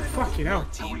 Fucking hell.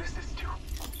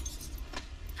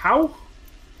 How?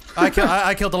 I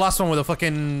killed the last one with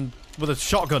a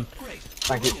shotgun.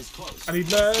 Thank you. I need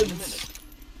meds.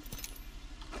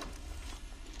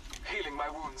 Healing my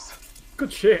wounds.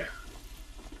 Good shit.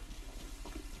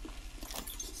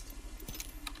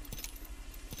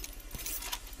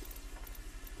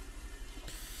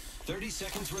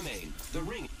 Seconds remain. The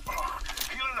ring.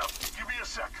 Healing up. Give me a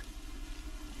sec.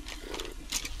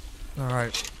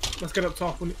 Alright. Let's get up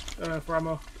top for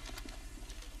ammo.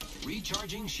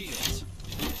 Recharging shields.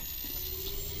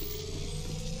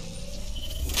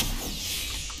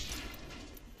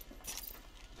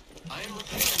 I am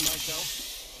repairing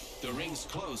myself. The ring's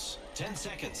close. 10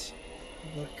 seconds.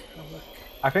 Look.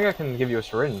 I think I can give you a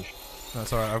syringe.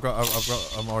 That's alright.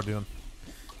 I'm already done.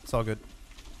 It's all good.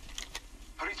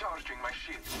 Recharging my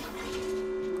shield.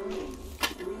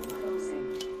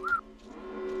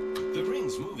 The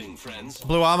ring's moving, friends.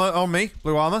 Blue armor on me.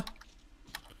 Blue armor.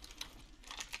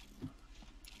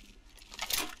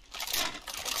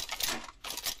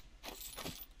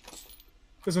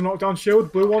 There's a knockdown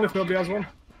shield. Blue one if nobody has one.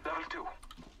 Level 2.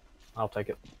 I'll take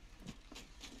it.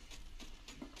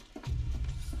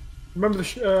 Remember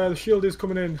the shield is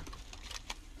coming in.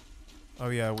 Oh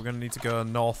yeah, we're gonna need to go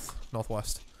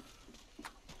northwest.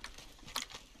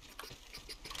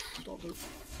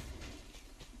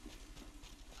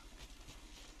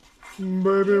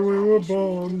 Baby, we were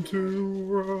born to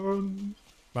run.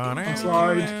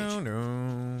 Slide.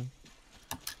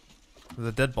 There's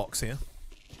a dead box here.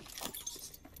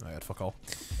 Oh yeah, fuck all.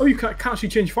 Oh, you can't actually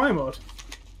change fire mode.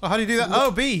 Oh, how do you do that? Oh,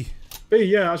 B! B,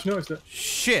 yeah, I just noticed it.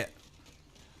 Shit!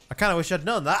 I kinda wish I'd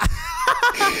known that.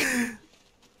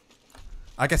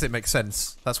 I guess it makes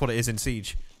sense. That's what it is in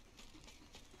Siege.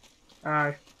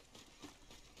 Aye.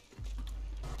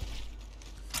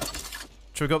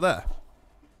 Should we go up there?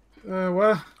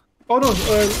 Where? Oh no,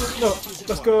 no.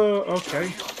 Let's go.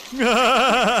 Okay.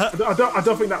 I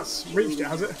don't think that's reached it,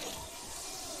 has it?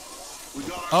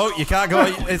 Oh, you can't go.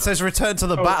 It says return to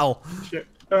the battle. Shit.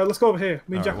 Let's go over here.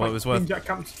 Me and Alright, Jack. well, it was worth-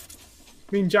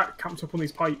 Me and Jack camped up on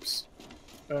these pipes,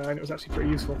 and it was actually pretty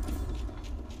useful.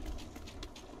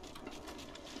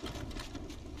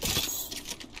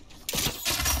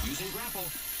 Using grapple.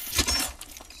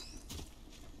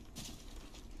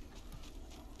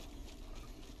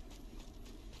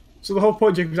 So the whole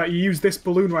point, Jacob, is that you use this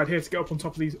balloon right here to get up on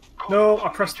top of these. No, I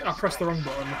pressed the wrong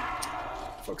button.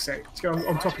 Fuck's sake. To get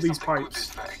on top of these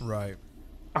pipes. Right.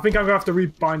 I think I'm gonna have to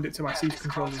rebind it to my siege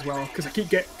controls as well, because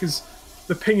because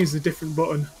the ping is a different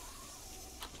button.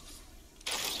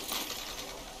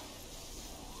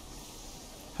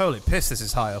 Holy piss, this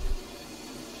is high up.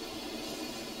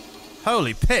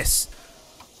 Holy piss!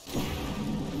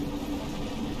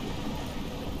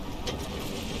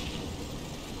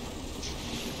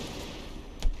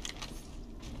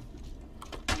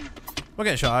 We're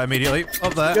getting shot at immediately.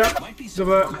 Up there. Yeah, so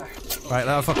Right,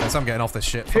 now fuck this, I'm getting off this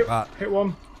shit. Fuck that. hit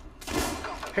one.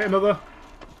 Hit another.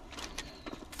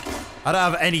 I don't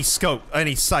have any scope,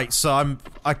 any sight, so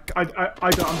I don't,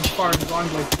 I'm just firing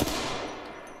blindly.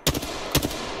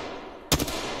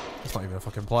 That's not even a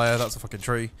fucking player, that's a fucking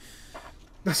tree.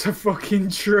 That's a fucking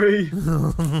tree.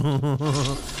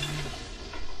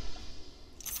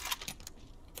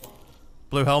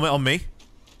 Blue helmet on me.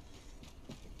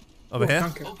 Over here.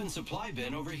 Tanker. Open supply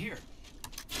bin over here.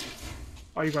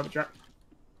 Oh, you grab it, Jack.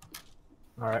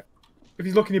 Alright. If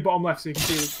he's looking your bottom left so you can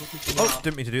see it. Oh,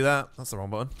 didn't mean to do that. That's the wrong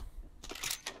button.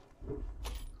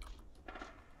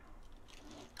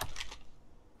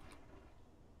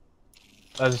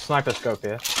 There's a sniper scope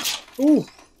here. Ooh!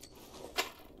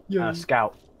 Yeah.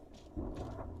 Scout.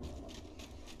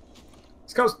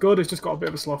 Scout's good, it's just got a bit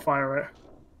of a slow fire rate.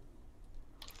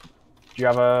 Do you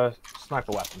have a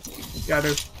sniper weapon? Yeah, I do.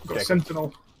 I've got a Jacob.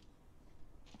 Sentinel.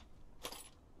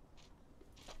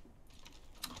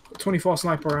 Got 24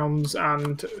 sniper rounds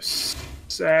and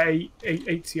say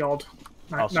 80 odd.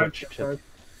 I'll switch to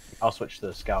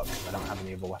the scout because I don't have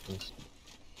any other weapons.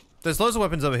 There's loads of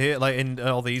weapons over here, like in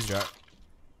all these, Jack.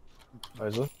 Oh,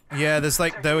 is there? Yeah, there's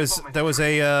like there was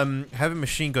a heavy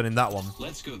machine gun in that one.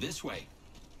 Let's go this way.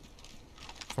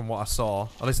 From what I saw,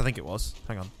 at least I think it was.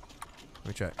 Hang on, let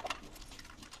me check.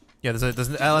 Yeah, there's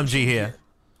an LMG here.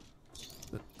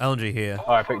 LMG here.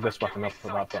 Oh, I picked this weapon up for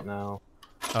that now.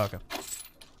 Oh, okay.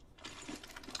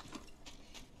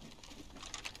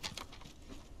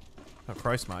 Oh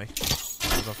Christ, mate!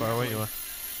 How far away you were?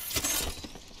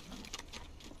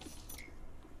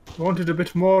 Wanted a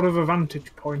bit more of a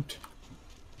vantage point.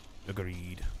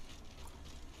 Agreed.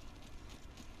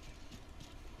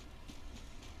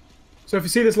 So if you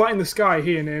see this light in the sky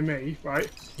here near me, right?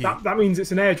 Yeah. That means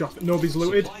it's an airdrop that nobody's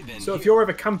looted. So if you're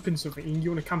ever camping something and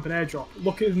you want to camp an airdrop,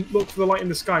 look for the light in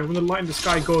the sky. When the light in the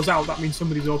sky goes out, that means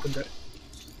somebody's opened it.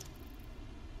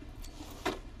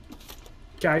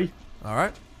 Okay. All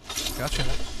right. Gotcha.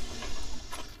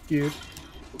 Good.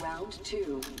 Round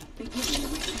 2.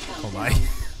 Beginning with Oh countdown. my.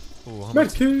 Ooh,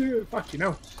 Medkit! Fuck you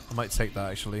know. I might take that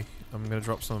actually. I'm gonna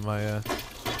drop some of my.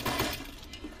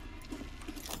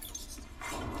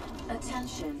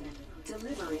 Attention.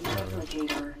 Delivering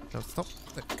replicator. No, stop.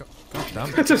 God damn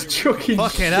it. Just chucking.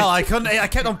 Fucking hell! I couldn't. I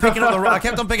kept on picking up the. I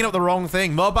kept on picking up the wrong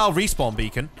thing. Mobile respawn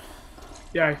beacon.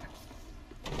 Yeah.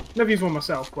 Never used one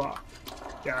myself, but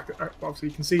yeah, obviously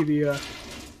you can see the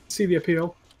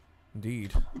appeal.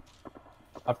 Indeed.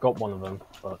 I've got one of them,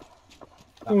 but...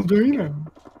 Oh, do you know?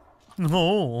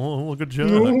 Oh, look at Jack.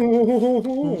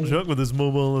 Oh, Jack with his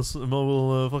mobile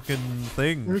fucking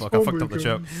thing. Fuck, I fucked up the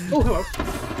joke. Oh, hello.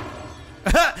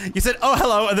 You said, oh,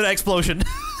 hello, and then explosion.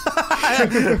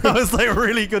 That was like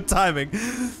really good timing.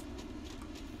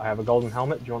 I have a golden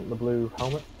helmet. Do you want the blue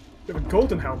helmet? You have a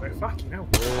golden helmet. Fucking hell.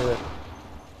 Yeah.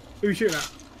 Who are you shooting at?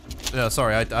 No,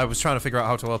 sorry, I was trying to figure out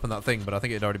how to open that thing, but I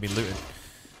think it had already been looted.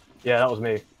 Yeah, that was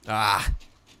me. Ah.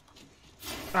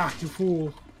 Ah, you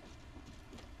fool.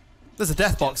 There's a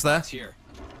death box there. Here.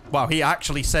 Wow, he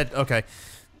actually said, okay.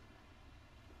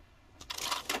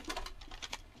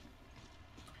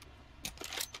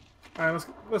 Alright,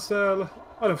 let's oh,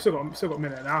 no, I've still got a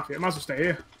minute and a half here. Might as well stay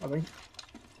here, I think.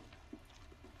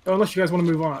 Oh, unless you guys want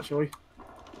to move on, actually.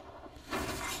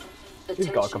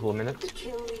 We've got a couple of The minutes.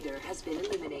 kill leader has been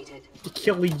eliminated. The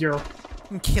kill leader.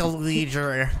 Kill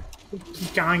leader.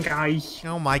 Guy.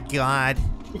 Oh my god.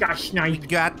 You got We sniped.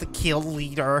 got the kill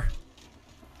leader.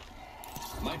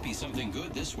 Might be something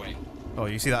good this way. Oh,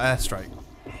 you see that airstrike?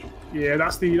 Yeah,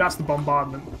 that's the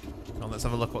bombardment. Come on, let's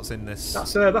have a look what's in this.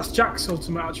 That's Jack's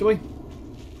ultimate, actually.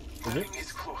 The ring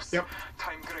is close. Yep.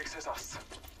 Time graces us.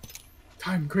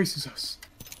 Time graces us.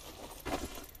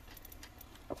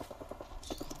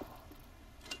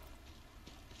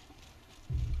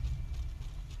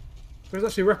 There's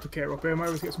actually a replicator up here. I might be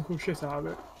able to get some cool shit out of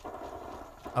it.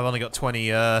 I've only got 20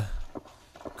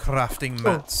 crafting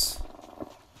mats.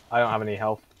 I don't have any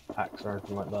health packs or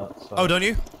anything like that. So. Oh, don't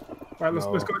you? Right, let's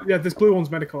No. go. Yeah, this blue one's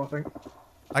medical, I think.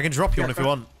 I can drop you one if you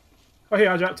want. Oh,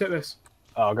 here, Jack, take this.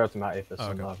 Oh, I'll go to Matty if there's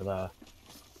some okay. over there.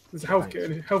 There's a health kit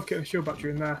and a shield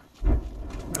battery in there.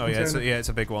 Oh yeah, it's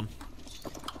a big one.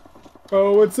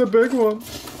 Oh, it's a big one.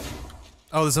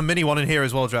 Oh, there's a mini one in here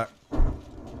as well, Jack.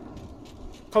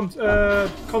 Contact,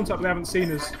 they haven't seen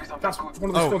us. That's one of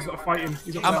the Oh. squads that are fighting.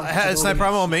 He's up there. Sniper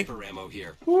ammo on me. For ammo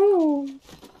here. Ooh.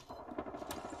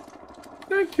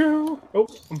 Thank you. Oh,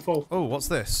 I'm full. Oh, what's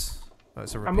this? Oh,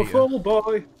 it's a I'm a repeater. full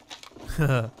boy.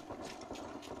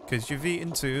 Because you've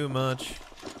eaten too much.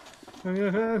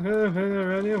 Anyways.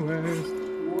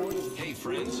 Hey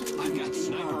friends, I've got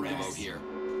sniper ammo here.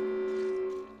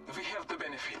 We have the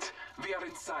benefit. We are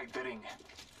inside the ring.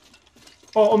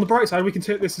 Oh, on the bright side, we can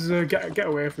take this as a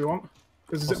getaway if we want.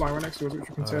 There's a zipline right next to us, which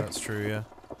we can take. That's true, yeah.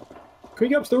 Can we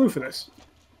get up to the roof of this?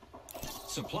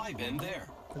 Supply bin there.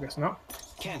 I guess not.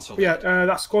 Cancel. But yeah,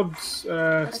 that squad's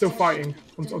still fighting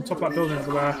on top of that building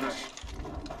over there.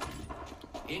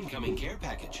 Incoming care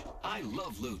package. I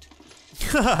love loot.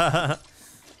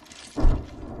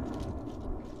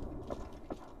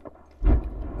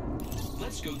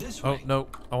 Let's go this Oh, way. no.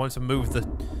 I wanted to move the...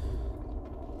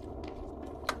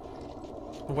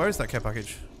 Where is that care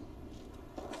package?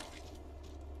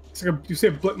 It's like you see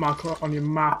a blip mark on your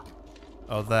map.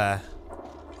 Oh, there.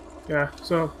 Yeah,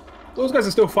 so those guys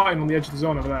are still fighting on the edge of the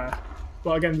zone over there.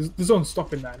 But again, the zone's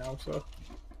stopping there now, so...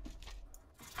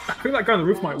 I think that guy on the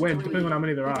roof might win, depending on how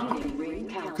many there are. Ring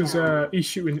countdown. Because he's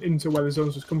shooting into where the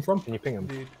zones just come from. Can you ping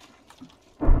him?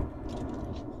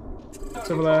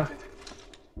 It's over there.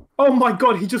 Oh my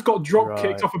god, he just got drop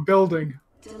kicked Right. off a building.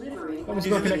 Delivering. That was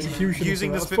like an execution.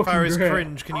 Using or the something. That's Spitfire is fucking great.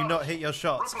 cringe. Can you not hit your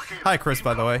shots? Hi, Chris,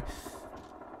 by the way.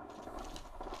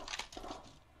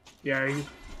 Yeah,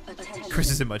 Attention.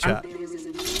 Chris is in my chat. There is a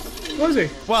new What is he?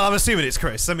 Well, I'm assuming it's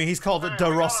Chris. I mean, he's called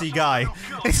the Rossi guy.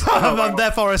 I'm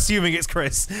therefore assuming it's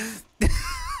Chris.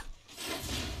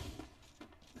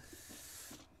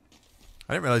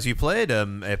 I didn't realize you played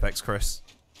Apex, Chris.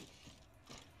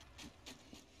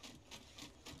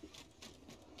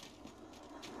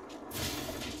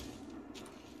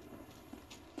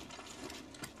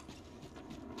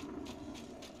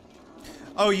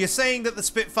 Oh, you're saying that the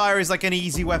Spitfire is like an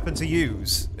easy weapon to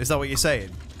use? Is that what you're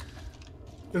saying?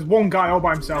 There's one guy all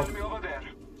by himself. Enemy over there.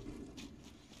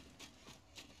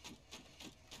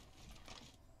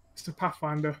 It's a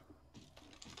Pathfinder.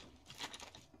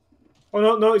 Oh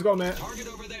no, no, he's got him there. Target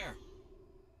over there.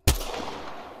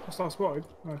 What's that spotted?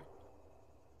 No.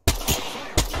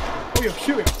 Oh, you're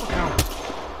shooting! Fucking hell.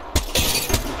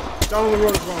 Down on the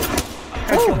road as well.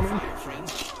 Headshot on him.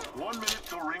 Friends. 1 minute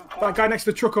to ring close. That guy next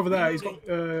to the truck over there, he's got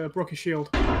broke his shield.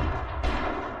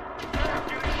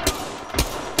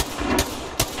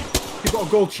 He's got a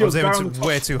gold I shield was down aiming the top.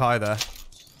 way too high there.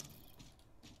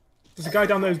 There's a guy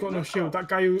down there who's got no shield. That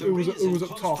guy who was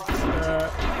up top.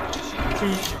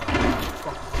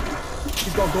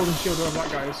 He's got a golden shield wherever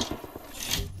that guy is.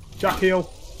 Jack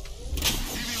heal.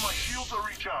 Give me my shield to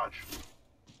recharge.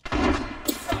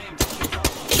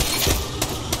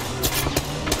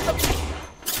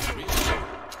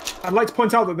 I'd like to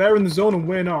point out that they're in the zone and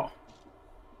we're not.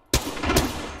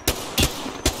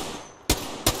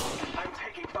 I'm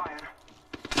taking fire.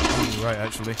 Ooh, right,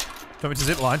 actually. Do you want me to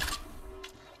zip line?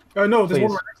 No, there's one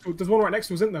Please. right next to us. There's one right next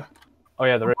to us, isn't there? Oh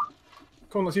yeah, there is.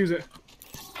 Come on, let's use it.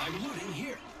 I'm looting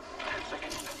here. 10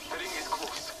 seconds. The ring is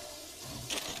close.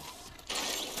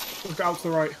 Let's get out to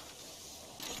the right.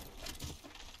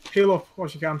 Heal up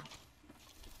what you can.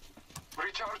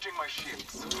 Recharging my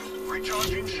shields.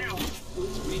 Recharging shield.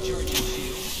 Recharging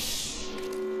shield.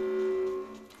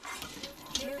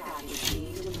 Care package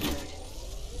being delivered.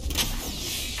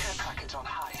 Care package on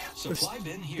high. Supply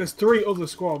bin here. There's 3 other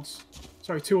squads.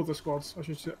 Sorry, 2 other squads, I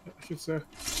should say.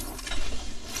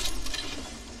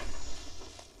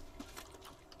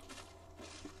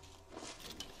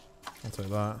 I'll take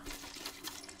that.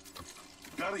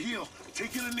 Gotta heal.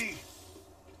 Taking a knee.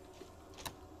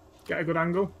 Get a good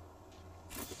angle.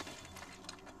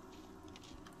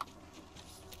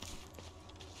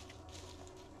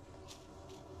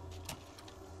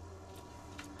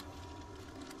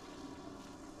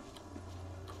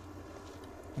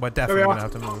 We're definitely There we gonna are.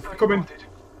 have to move. Come in.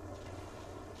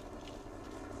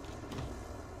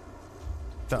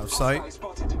 That of sight.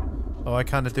 Spotted. Oh, I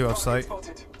kind of do have sight.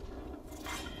 Spotted.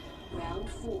 Round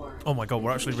 4. Oh my god, we're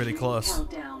actually really close.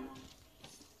 Countdown.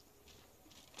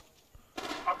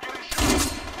 I'm getting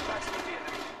shot. Battling the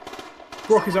enemy.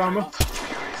 Broke his armor.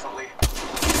 Recently.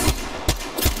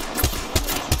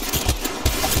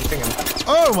 Ping him.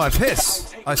 Oh my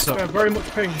piss! I suck. Yeah, very much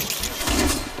ping.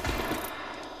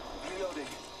 Reloading.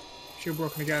 Shield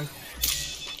broken again.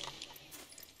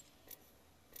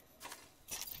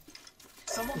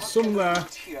 Someone There's some there.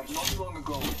 here not long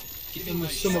ago. Giving my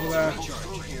Some over there.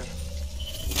 Through here.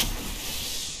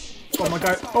 Oh my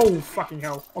guy. Oh, fucking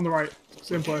hell. On the right.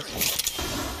 Same place.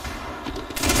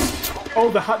 Oh,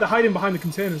 they're hiding behind the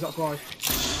containers, that's why.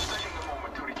 Taking a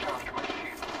moment to recharge my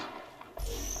shields.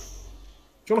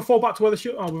 Do you want to fall back to where the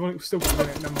shield... Oh, we've still got a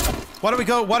minute. Never mind. Why don't we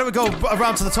go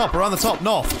around to the top, around the top,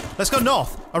 north. Let's go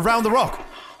north, around the rock.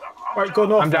 Right, go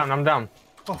north. I'm down. I'm down.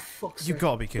 Oh, fuck's You sake.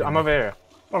 gotta be kidding I'm me. over here.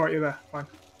 Alright, you're there. Fine.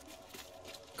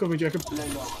 Cover me, Jacob. Lay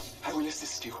low. I will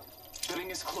assist you. The ring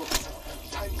is close.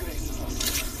 Time graces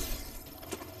us.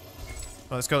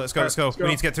 Right, let's go, let's go, let's go. Let's go. We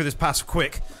need to get through this pass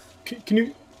quick. Can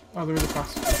you... Oh, there is a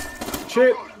pass.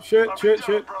 Shit, shit, shit,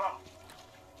 shit.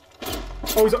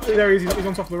 Oh, he's up there. He's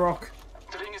on top of the rock.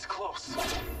 The ring is close.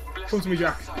 Come to me,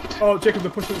 Jack. Oh, Jacob,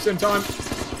 they're pushing at the same time.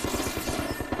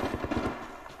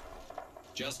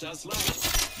 Just us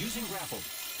left. Using grapple.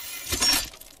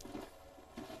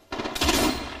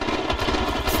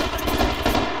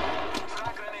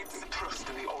 Frag grenades trust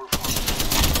in the old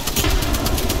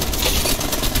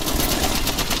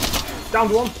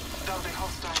Downed one. Down the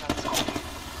hostile at top.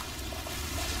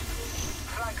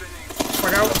 Frag grenades.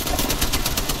 Frag out.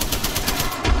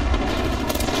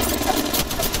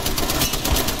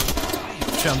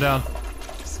 Shut him down.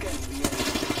 Scanning the area.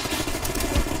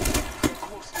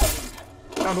 Close to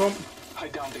me. Downed one. I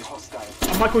downed the hostile.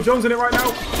 And Michael Jones in it right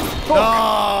now. Fuck.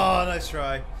 Oh, nice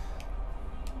try.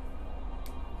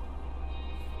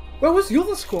 Where was the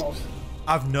other squad?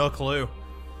 I've no clue.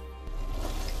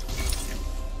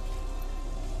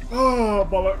 Oh,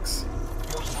 bollocks.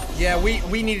 Yeah, we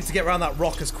needed to get around that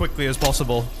rock as quickly as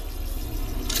possible.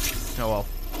 Oh well.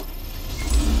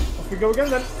 Off we go again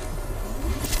then.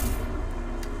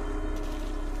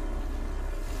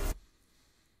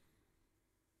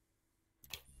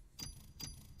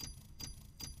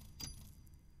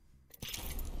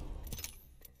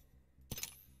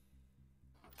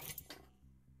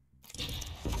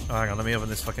 Oh, hang on, let me open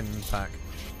this fucking pack.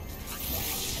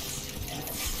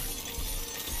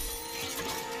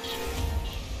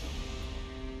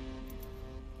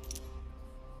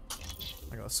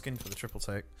 I got a skin for the triple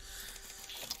take.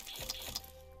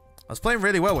 I was playing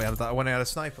really well with that when I had a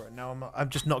sniper, and now I'm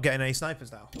just not getting any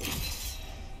snipers now.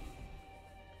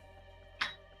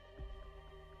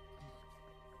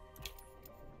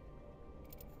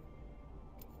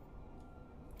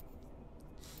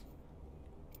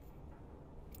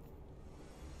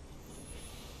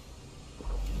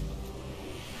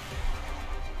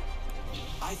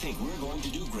 I think we're going to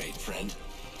do great, friend.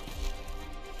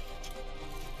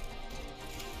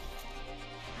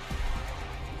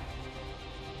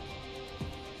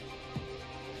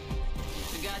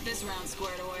 We got this round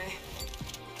squared away.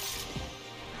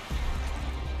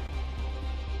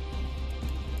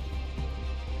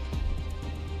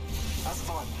 As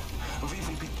fun, we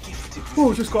will be gifted with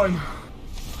Oh, just got him.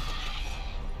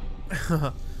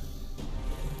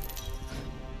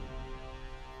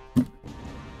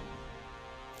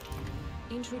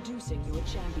 Introducing your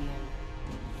champion.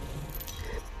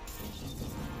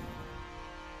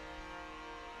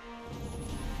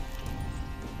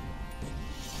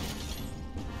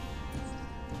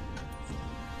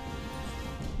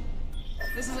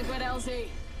 This is a good LZ.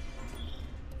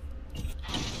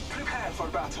 prepare for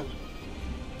battle.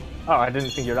 Oh, I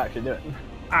didn't think you'd actually do it.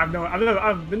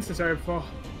 I've been to this area before.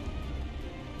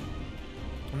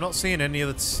 I'm not seeing any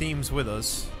other teams with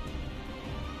us.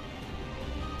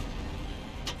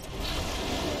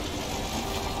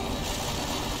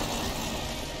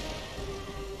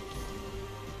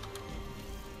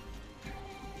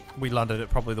 We landed at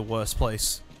probably the worst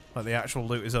place. Like, the actual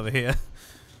loot is over here.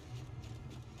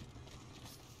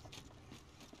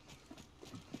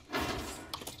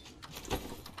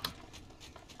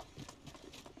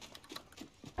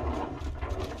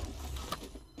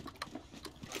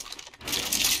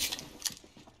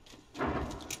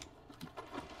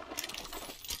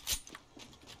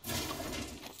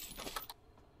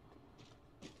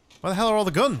 Where the hell are all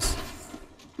the guns?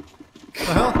 What the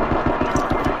hell?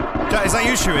 Jack, is that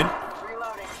you shooting?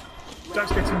 Reloading.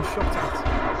 Jack's getting shot at.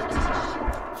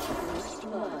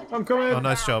 I'm coming. Oh,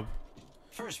 nice job.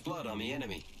 First blood on the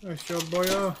enemy. Nice job,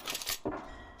 boyo.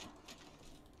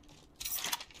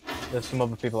 There's some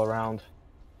other people around.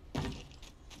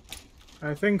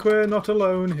 I think we're not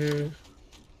alone here.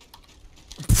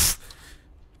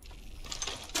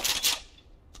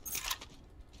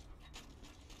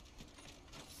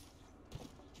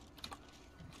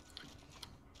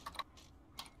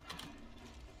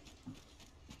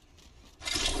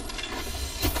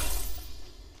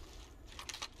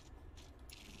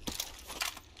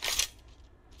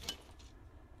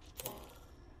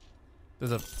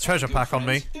 There's a treasure pack on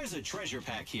me. There's a treasure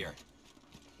pack here.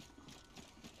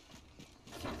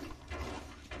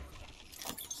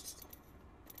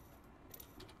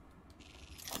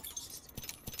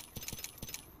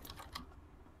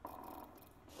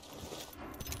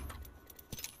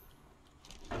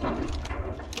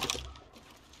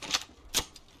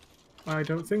 I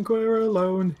don't think we're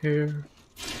alone here.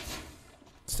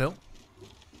 Still?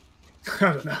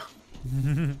 I don't know.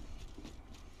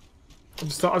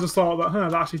 I just thought that,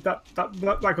 that actually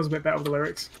that goes a bit better with the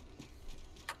lyrics.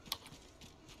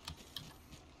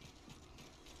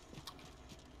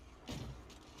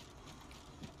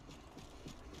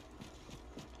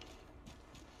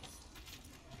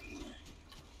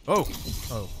 Oh.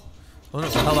 Oh. I don't know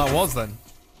what the hell that was then.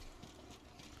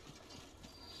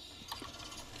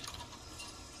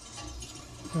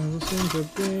 Never seems to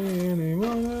be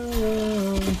anyone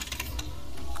around.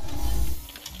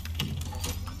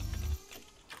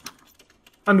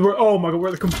 And we're, oh my god, we're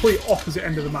at the complete opposite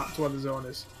end of the map to where the zone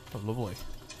is. Oh, lovely.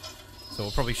 So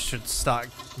we probably should start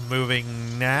moving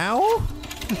now?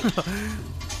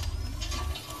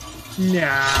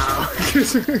 No.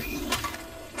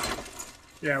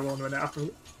 Yeah, well, no, after.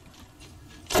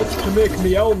 It's to make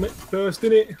me helmet first,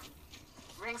 innit?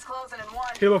 Rings closing in one.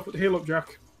 Heal up,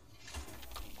 Jack.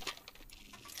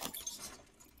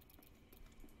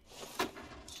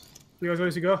 You guys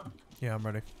ready to go? Yeah, I'm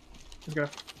ready. Let's go.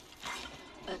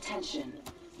 Attention,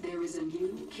 there is a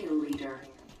new kill leader.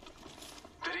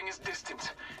 The ring is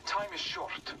distant. Time is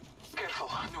short. Careful,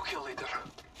 no kill leader.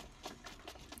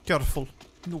 Careful.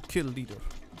 No kill leader.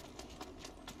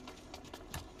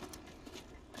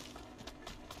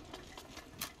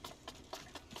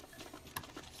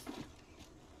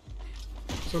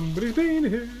 Somebody's been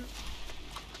here.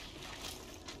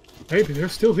 Maybe they're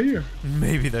still here.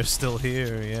 Maybe they're still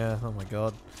here, yeah. Oh my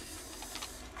god.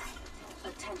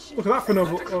 Attention, Look at that for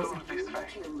novel.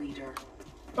 kill leader.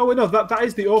 Oh wait, no, that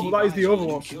is the Keep that is the eyes on the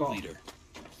new Overwatch kill spot. leader.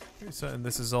 Pretty certain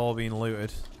this is all being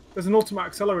looted. There's an ultimate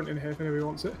accelerant in here if anybody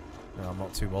wants it. No, I'm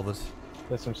not too bothered.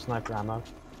 There's some sniper ammo.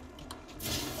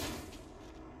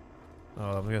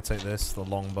 Oh, I'm gonna take this, the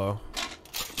longbow.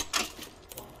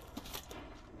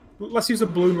 Let's use a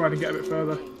balloon ride and get a bit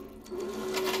further.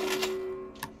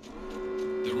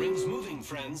 The ring's moving,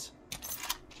 friends.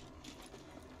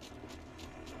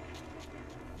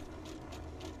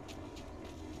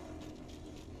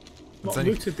 Not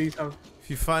any- looted these have. If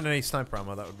you find any sniper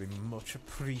ammo, that would be much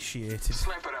appreciated.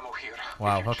 Sniper ammo here.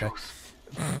 Wow, okay.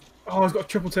 Oh, it's got a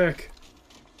triple take.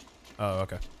 Oh,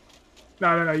 okay.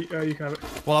 No, you can have it.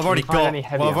 Well, I've already find got. any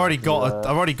heavy Well, I've already ammo? got.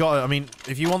 I've already got it. I mean,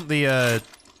 if you want the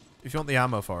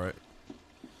ammo for it,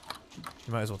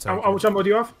 you might as well take How it. much ammo do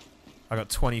you have? I got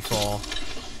 24.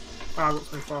 Ah, I've got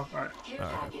 24. Right. Care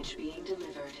package being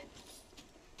delivered.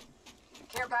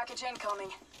 Care package incoming.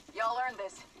 Y'all earned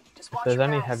this. Just If watch there's your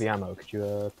any backs. heavy ammo, could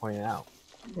you point it out?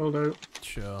 Will do.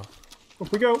 Sure.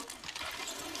 Up we go.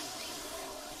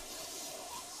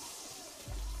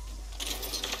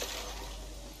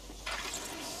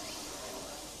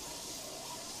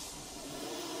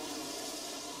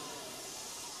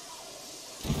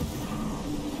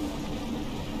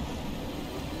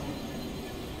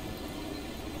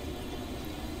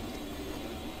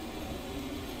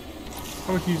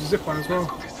 I'm going to use a zip line as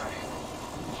well.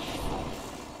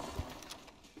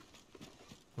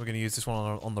 We're gonna use this one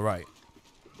on the right,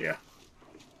 Yeah.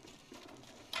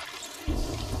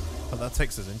 but that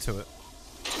takes us into it.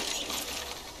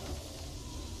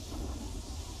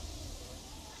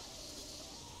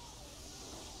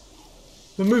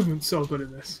 The movement's so good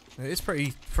in this. It is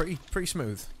pretty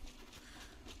smooth.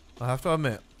 I have to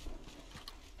admit,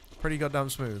 pretty goddamn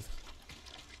smooth.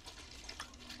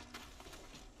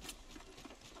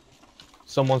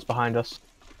 Someone's behind us.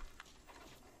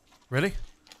 Really?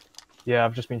 Yeah,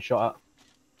 I've just been shot at.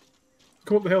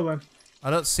 Come up the hill then. I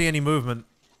don't see any movement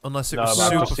unless it No, was but I've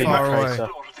super just seen far that away. tracer.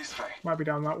 Floor this way. Might be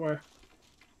down that way.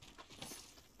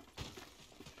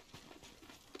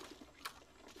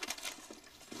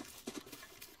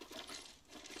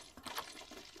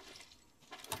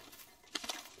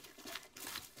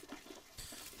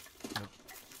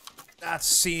 Not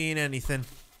seeing anything.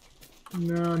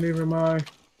 No, neither am I. Do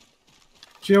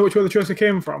you know which way the tracer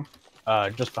came from?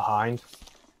 Just behind.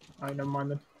 Alright, never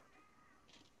mind then.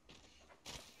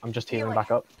 I'm just healing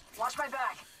back up. Watch my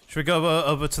back. Should we go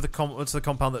over to the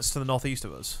compound that's to the northeast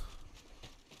of us?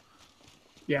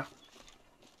 Yeah.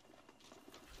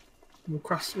 We'll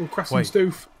crash some Wait.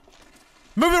 stoof.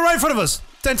 Move it right in front of us!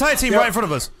 The entire team Yep. right in front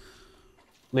of us!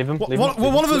 Leave him. Leave One, him.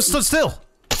 leave one him. of them stood still!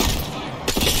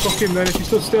 Fuck him then, if he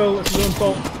stood still, it's his own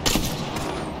fault.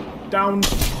 Down.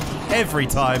 Every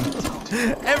time.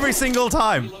 Every single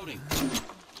time. Reloading.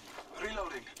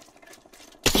 Reloading.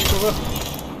 Cover.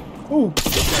 Ooh.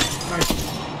 Nice.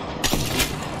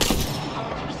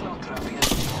 Not trapping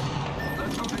it.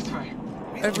 Let's go this way.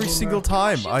 Every single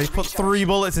time. I put 3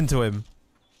 bullets into him.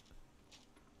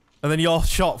 And then your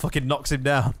shot fucking knocks him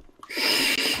down.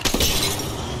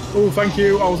 Oh, thank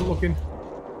you. I wasn't looking.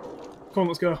 Come on,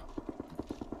 let's go.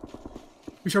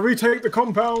 We shall retake the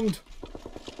compound.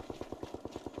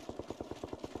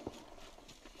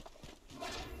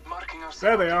 Marking our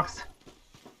There they are. surroundings.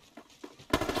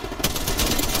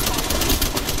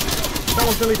 That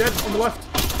one's nearly dead on the left.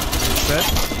 Dead.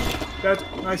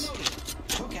 Dead. Nice.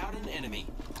 Took out an enemy.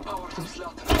 Powerful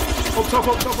slaughter. Up top,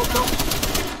 up top, up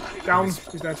top. Down.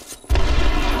 He's dead.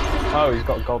 Oh, he's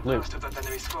got gold loot. Most of that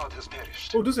enemy squad has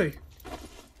perished. Oh, does he?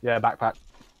 Yeah, backpack.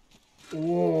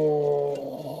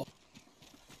 Whoa.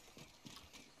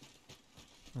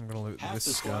 I'm gonna loot Half the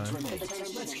this guy. squads remain.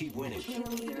 Let's keep winning. Kill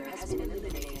leader has been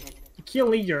eliminated. The kill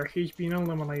leader, he's been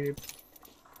eliminated.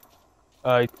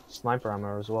 Sniper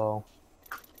ammo as well.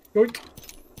 Yoink.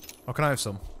 Oh, can I have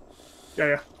some?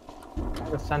 Yeah.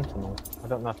 The Sentinel. I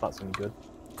don't know if that's any good.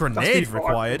 Grenade default.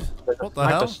 required? There's a What the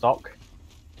sniper hell? stock.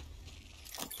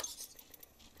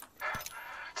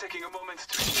 Taking a moment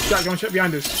to Jack, do you want to check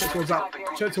behind us? Check towards that.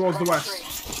 Check towards the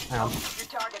west. Hang on. Your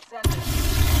target sensor.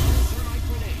 Thermite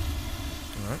grenade.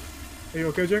 Alright. Are you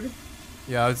okay, Jacob?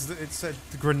 Yeah, it said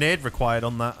the grenade required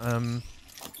on that. I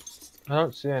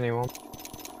don't see anyone.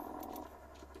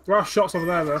 There are shots over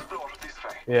there, though. explore this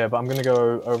way. Yeah, but I'm gonna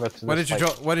go over to Where this did you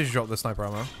place. drop? Where did you drop the sniper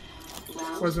ammo?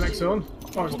 Where's the next zone?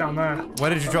 Oh, it's down there. Where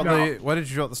did you drop No. the? Where did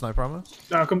you drop the sniper ammo?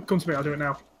 No, come to me. I'll do it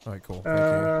now. Alright, cool. Thank you.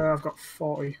 I've got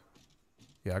 40.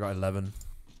 Yeah, I got 11.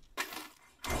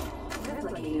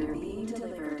 Replicator being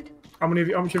delivered. How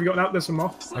much have you got now? There's some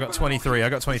more. I got 23. I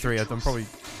got 23. I'm probably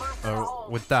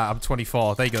with that. I'm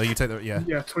 24. There you go. You take the yeah.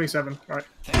 Yeah, 27. Right.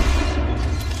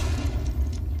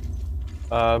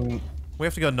 We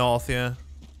have to go north, yeah.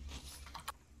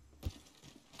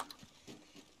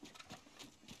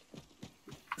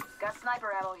 Got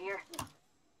sniper ammo here.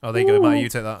 Oh, there you go, Matt. You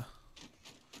take that.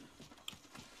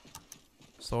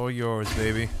 It's all yours,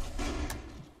 baby.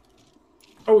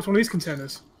 Oh, it's one of these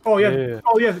containers. Oh yeah. Yeah.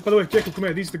 Oh yeah. By the way, Jacob, come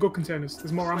here. These are the good containers.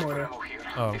 There's more ammo in here.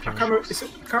 Oh, I okay.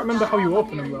 can't remember how you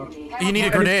open them though. You need a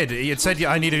grenade. He said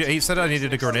I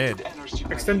needed a grenade.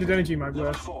 Extended energy mag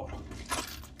there.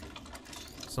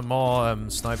 Some more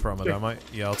sniper ammo, I might.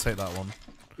 Yeah, I'll take that one.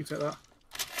 You take that.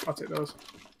 I'll take those.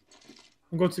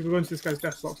 I'm going to go into this guy's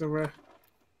death box over here.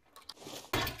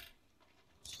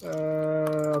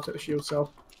 I'll take the shield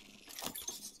cell.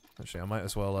 Actually, I might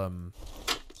as well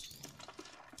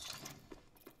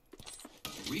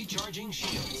Recharging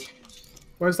shields.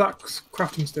 Where's that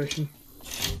crafting station?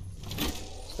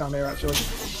 It's down there actually.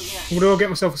 I'm gonna go get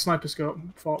myself a sniper scope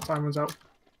before time runs out.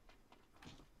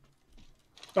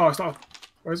 Oh, it's not.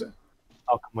 Where is it?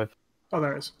 I'll come with. Oh,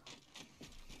 there it is.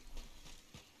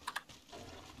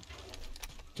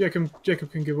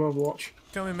 Jacob can give Overwatch.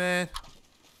 Coming, man.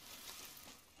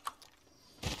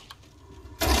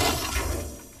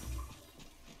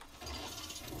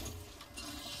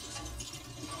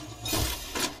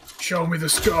 Show me the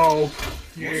scope.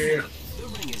 Yeah. The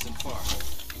ring isn't far.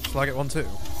 Shall I get one too?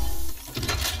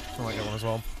 I might get one as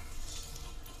well.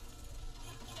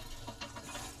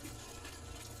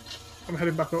 I'm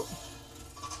heading back up.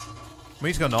 We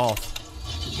need to go north.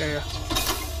 Yeah.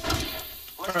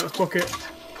 Alright, let's book it.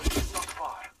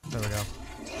 There we go.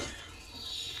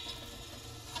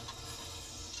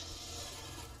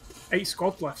 8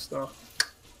 squad left though.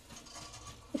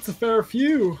 That's a fair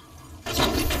few.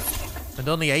 And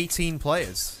only 18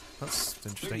 players. That's 30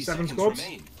 interesting. 7 seconds squads.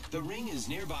 remain. The ring is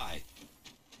nearby.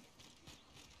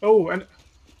 Oh, and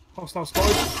hostile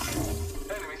spotted.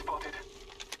 Enemy spotted.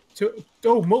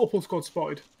 Oh, multiple squads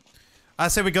spotted. I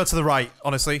say we go to the right,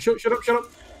 honestly. Shut up.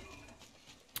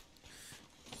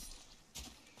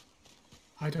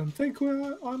 I don't think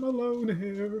I'm alone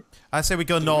here. I say we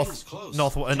go north,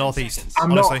 northeast.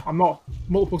 I'm honestly. not.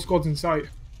 Multiple squads in sight.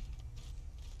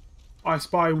 I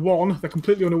spy one. They're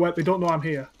completely unaware. They don't know I'm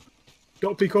here.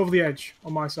 Don't peek over the edge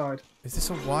on my side. Is this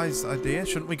a wise idea?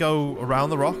 Shouldn't we go around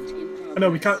the rock? I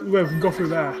know we can't. We can go through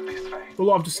there. But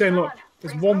look, I'm just saying. Look,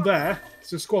 there's one there.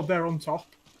 There's a squad there on top.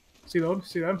 See them?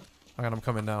 See them? Hang on, I'm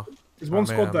coming now. There's one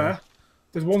squad there.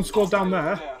 There's one squad down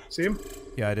there. See him?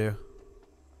 Yeah, I do.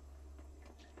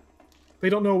 They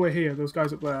don't know we're here. Those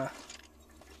guys up there.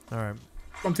 Alright.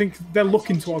 I'm thinking they're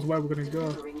looking towards where we're going to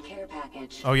go. Care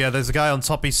package. Oh yeah, there's a guy on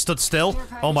top. He stood still.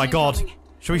 Oh my god.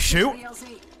 Should we shoot?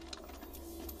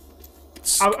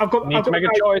 I've got. Need I've to got make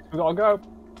a choice. We gotta go.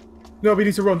 No, we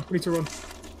need to run. We need to run.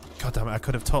 God damn it, I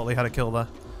could have totally had a kill there.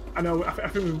 I know. I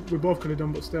think we both could have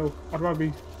done, but still, I'd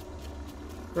rather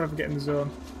get in the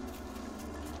zone.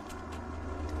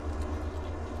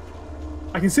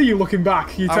 I can see you looking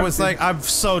back. I was like, I'm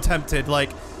so tempted.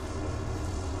 Like,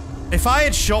 if I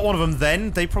had shot one of them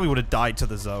then, they probably would have died to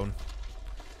the zone.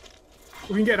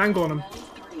 we can get an angle on them.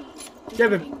 Yeah,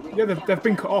 they've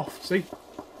been cut off. See,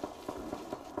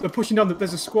 they're pushing down.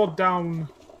 There's a squad down.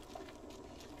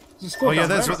 There's a squad. Oh yeah,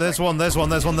 down there's one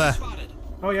there.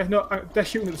 Oh yeah, no, they're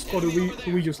shooting at the squad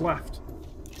who we just left.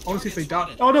 I want to see if they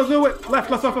die. Oh no, wait,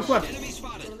 left. Enemy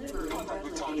spotted.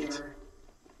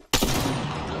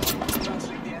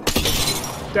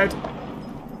 Dead.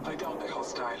 I downed the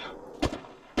hostile.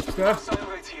 There. Hostile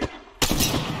right here.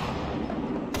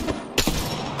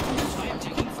 I am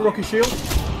taking fire. Rocky shield.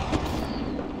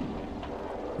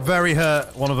 Very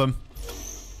hurt, one of them.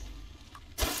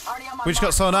 We just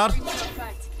got sonar.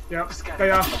 Yeah,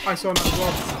 they are. I saw that as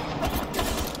well.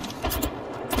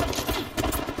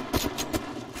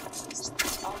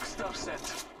 Arc star set.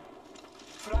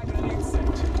 Frag grenade set.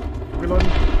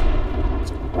 Reloading.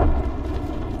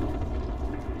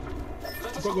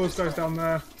 I've got those guys down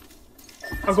there.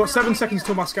 I've got 7 seconds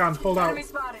till my scan. Hold out. Enemy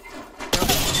spotted. Yep,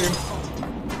 see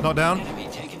him. Not down. Enemy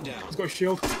taken down. He's got a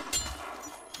shield.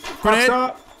 Grenade.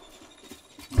 Start.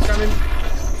 Scanning.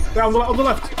 There on the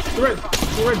left. They're in.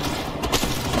 They're in.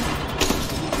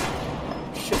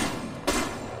 Shit.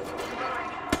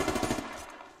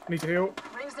 I need to heal.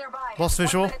 Rings nearby. Lost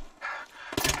visual.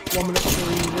 1 minute till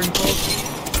ring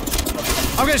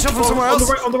close. I'm getting shot from somewhere else.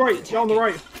 On the right. Yeah, on the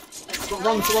right.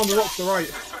 Around the rocks to the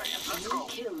right.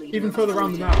 Even further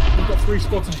around than that. We've got 3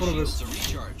 spots in front of us. To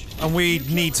recharge. And we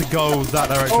need to go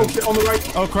that Oh direction. shit, on the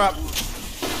right. Oh crap.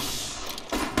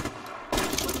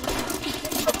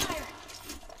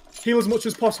 Heal as much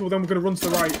as possible, then we're going to run to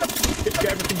the right. Get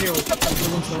everything healed, then we're going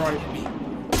to run to the right.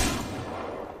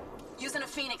 Using a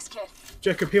Phoenix kit.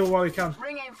 Jacob, heal while you can.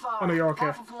 Ring ain't far. Oh no, you're okay.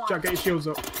 Half of one. Jack, get your shields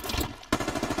up.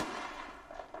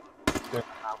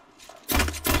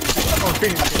 Oh,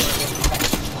 Phoenix.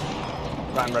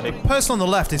 Right, I'm ready. Person on the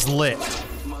left is lit.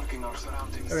 Marking our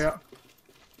surroundings. There we are.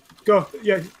 Go,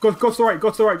 yeah, go to the right, go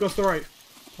to the right, go to the right.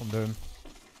 I'm doing.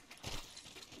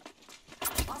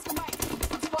 Oscar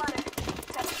Mike, I'm spotted.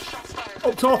 Test shots fired.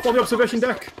 Up top on the observation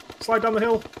deck. Slide down the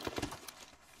hill.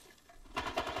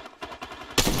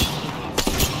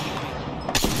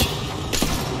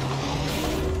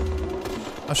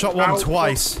 I shot one Ow.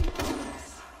 twice.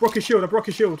 Broke his shield, I broke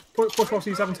his shield. Push whilst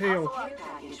he's having to heal.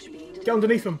 Get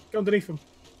underneath him, get underneath him.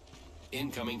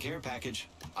 Incoming care package.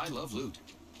 I love loot.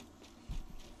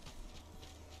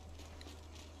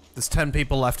 There's 10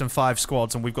 people left and 5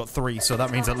 squads, and we've got 3, so that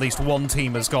means at least one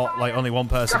team has got like only one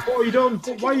person. Jack, what have you done?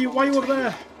 Why are you over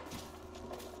there?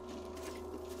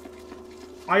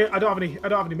 I don't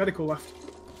have any medical left.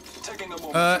 Taking a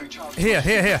moment to recharge.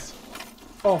 Here.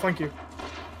 Oh, thank you.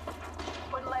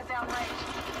 Wouldn't let down range.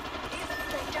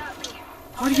 They got me.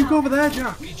 Why did you go over there,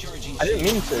 Jack? Recharging. I didn't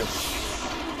mean to.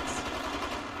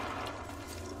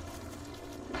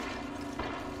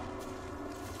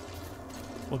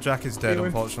 Well, Jack is dead, Healing.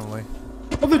 unfortunately.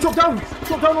 Oh, they dropped down!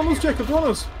 Drop down on us, Jacob, they're on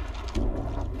us! To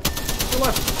the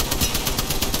left.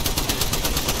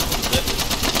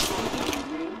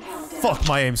 Fuck,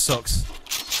 my aim sucks.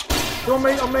 They're on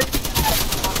me, on me!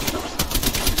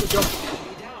 Good job.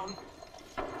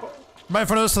 Right in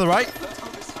front of us to the right.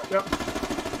 Yep.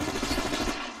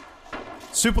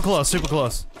 Super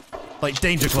close. Like,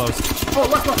 danger close. Oh,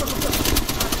 left.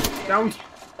 Down.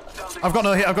 I've got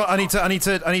no hit. I need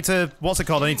to, what's it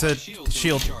called? I need to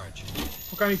shield.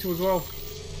 Okay, I need to as well.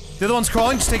 The other one's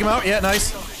crawling, just take him out. Yeah,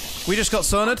 nice. We just got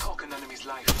soned. Talk an enemy's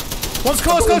life. One's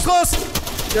close.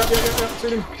 Yeah.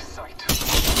 Seen him. Sight.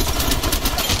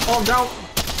 Oh, I'm down.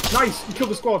 Nice, you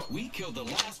killed the squad. We killed the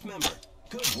last member.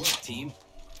 Good work, team.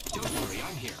 Don't worry,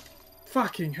 I'm here.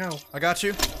 Fucking hell. I got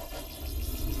you.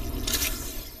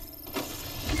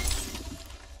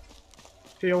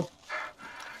 Heal.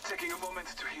 Taking a moment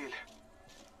to heal.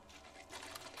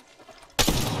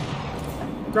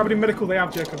 Grab any medical they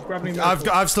have, Jacob. Grab any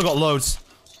medical. I've still got loads.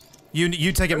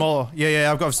 You take it more.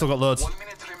 Yeah, I've still got loads. 1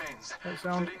 minute remains. That's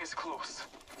down. The ring is close.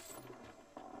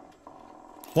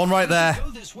 One right there.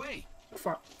 Go this way.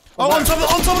 Fuck. Oh, on top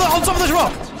of this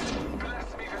rock.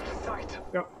 Bless me with sight.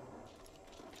 Yep.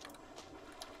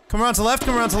 Come around to left.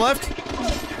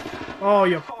 Oh,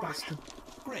 you bastard.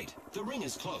 Great. The ring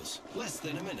is close. Less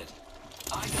than a minute.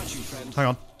 I got you, friend. Hang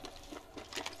on.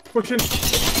 Pushing.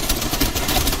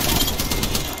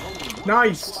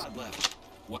 Nice. Squad left.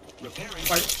 What? Repairing.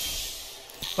 Right.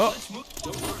 Oh, Let's move.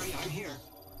 Don't worry, I'm here.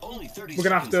 Only 30 We're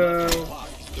gonna have seconds to- left on the clock.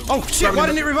 The oh ring- shit! Why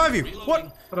didn't it revive you? What?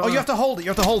 I don't Oh, you know. have to hold it.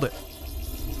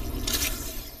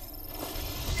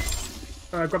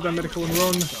 Grab that medical and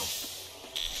run.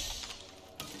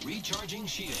 Recharging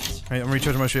shields. Hey, I'm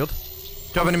recharging my shield. Do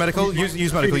you have any medical? Use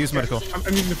medical. I'm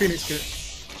using the Phoenix kit.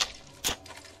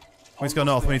 We need to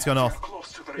go north.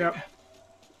 Close to the ring. Yep.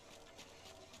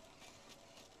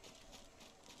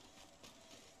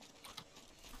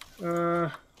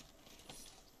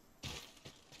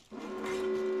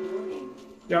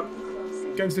 Yep.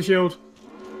 Against the shield.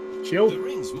 The Shield?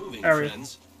 ring's moving, Area.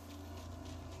 friends.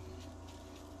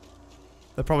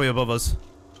 They're probably above us.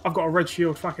 I've got a red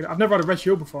shield. Fuck it. I've never had a red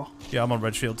shield before. Yeah, I'm on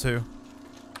red shield too.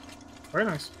 Very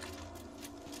nice.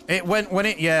 It when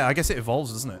it yeah, I guess it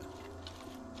evolves, doesn't it?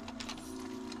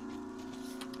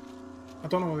 I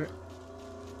don't know what it.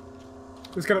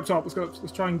 Let's get up top.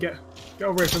 Let's try and get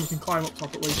over here so we can climb up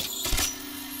top at least.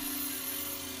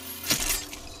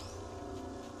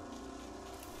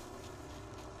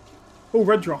 Oh,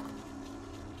 red drop.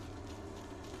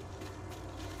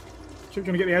 Should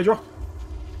we get the air drop?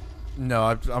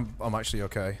 No, I'm actually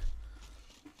okay.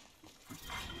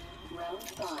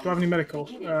 Do I have any medical?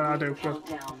 I do. Good.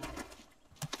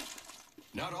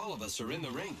 Not all of us are in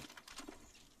the ring.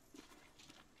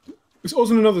 It's us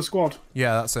and another squad.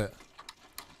 Yeah, that's it.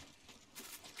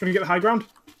 Can we get the high ground?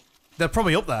 They're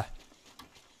probably up there.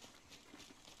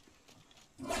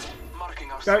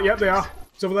 Marking our Yep, they are.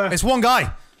 It's over there. It's one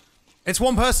guy. It's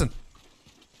one person.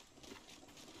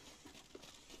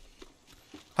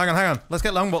 Hang on. Let's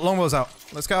get longbows out.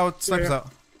 Let's get our snipers yeah.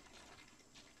 out.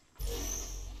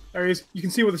 There he is. You can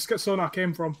see where the sonar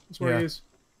came from. That's where he Yeah. is.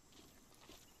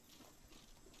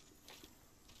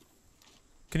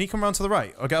 Can he come around to the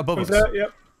right or get above He's us? there.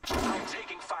 Yep. I'm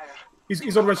taking fire.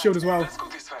 He's on red shield as well. Let's go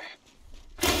this way.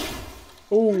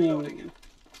 Oh.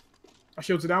 My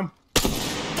shields are down.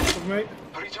 Cover me.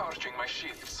 Recharging my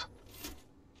shields.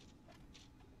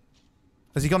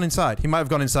 Has he gone inside? He might have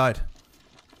gone inside.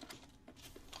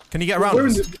 Can he get around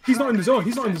us? He's not in the zone.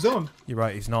 He's not in the zone. You're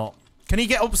right, he's not. Can he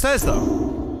get upstairs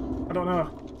though? I don't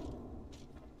know.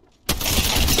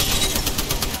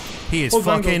 He is Hold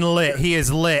fucking angle. lit. He is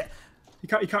lit. He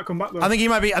can't come back though. I think he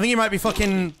might be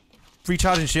fucking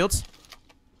recharging shields.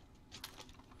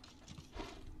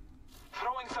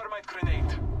 Throwing thermite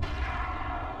grenade.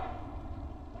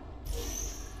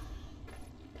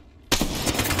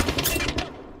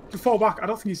 Just fall back. I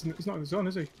don't think he's not in the zone,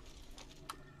 is he?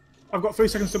 I've got 3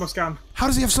 seconds to my scan. How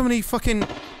does he have so many fucking... I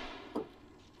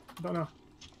don't know.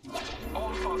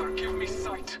 All father, give me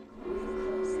sight.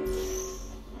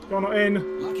 Go not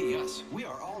in. Lucky us. We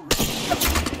are all ready.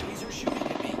 Enemies are shooting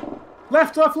at me.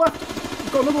 Left. He's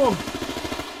got another one.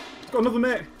 He's got another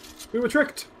mate. We were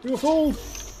tricked. We were fooled.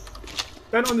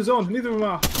 They're not in the zone. Neither of them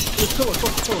are. There's colour.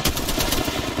 Cross the colour.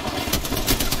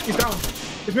 He's down.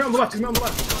 He's me on the left.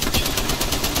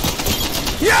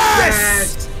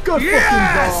 Yes! Good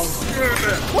Yes!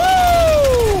 fucking Woo!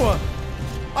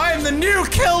 I am the new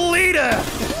kill leader!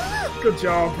 job. Good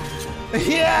job.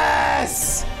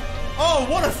 Yes! Oh,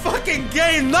 what a fucking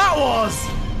game that was!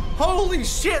 Holy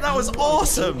shit, that was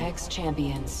awesome! Apex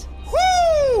champions.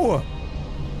 Woo!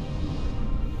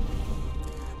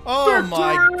 Oh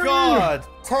my Victory! god!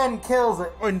 10 kills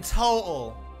in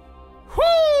total.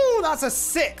 Woo! That's a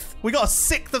 6th. We got a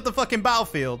 6th of the fucking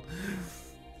battlefield.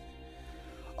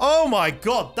 Oh my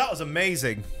god, that was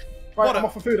amazing. Right, I'm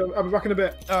off for food. I'll be back in a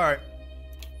bit. Alright.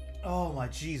 Oh my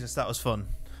Jesus, that was fun.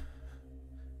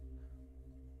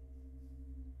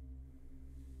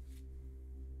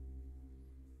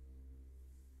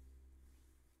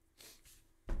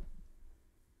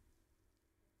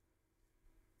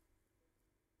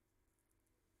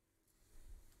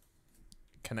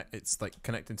 It's like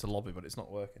connecting to lobby, but it's not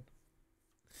working.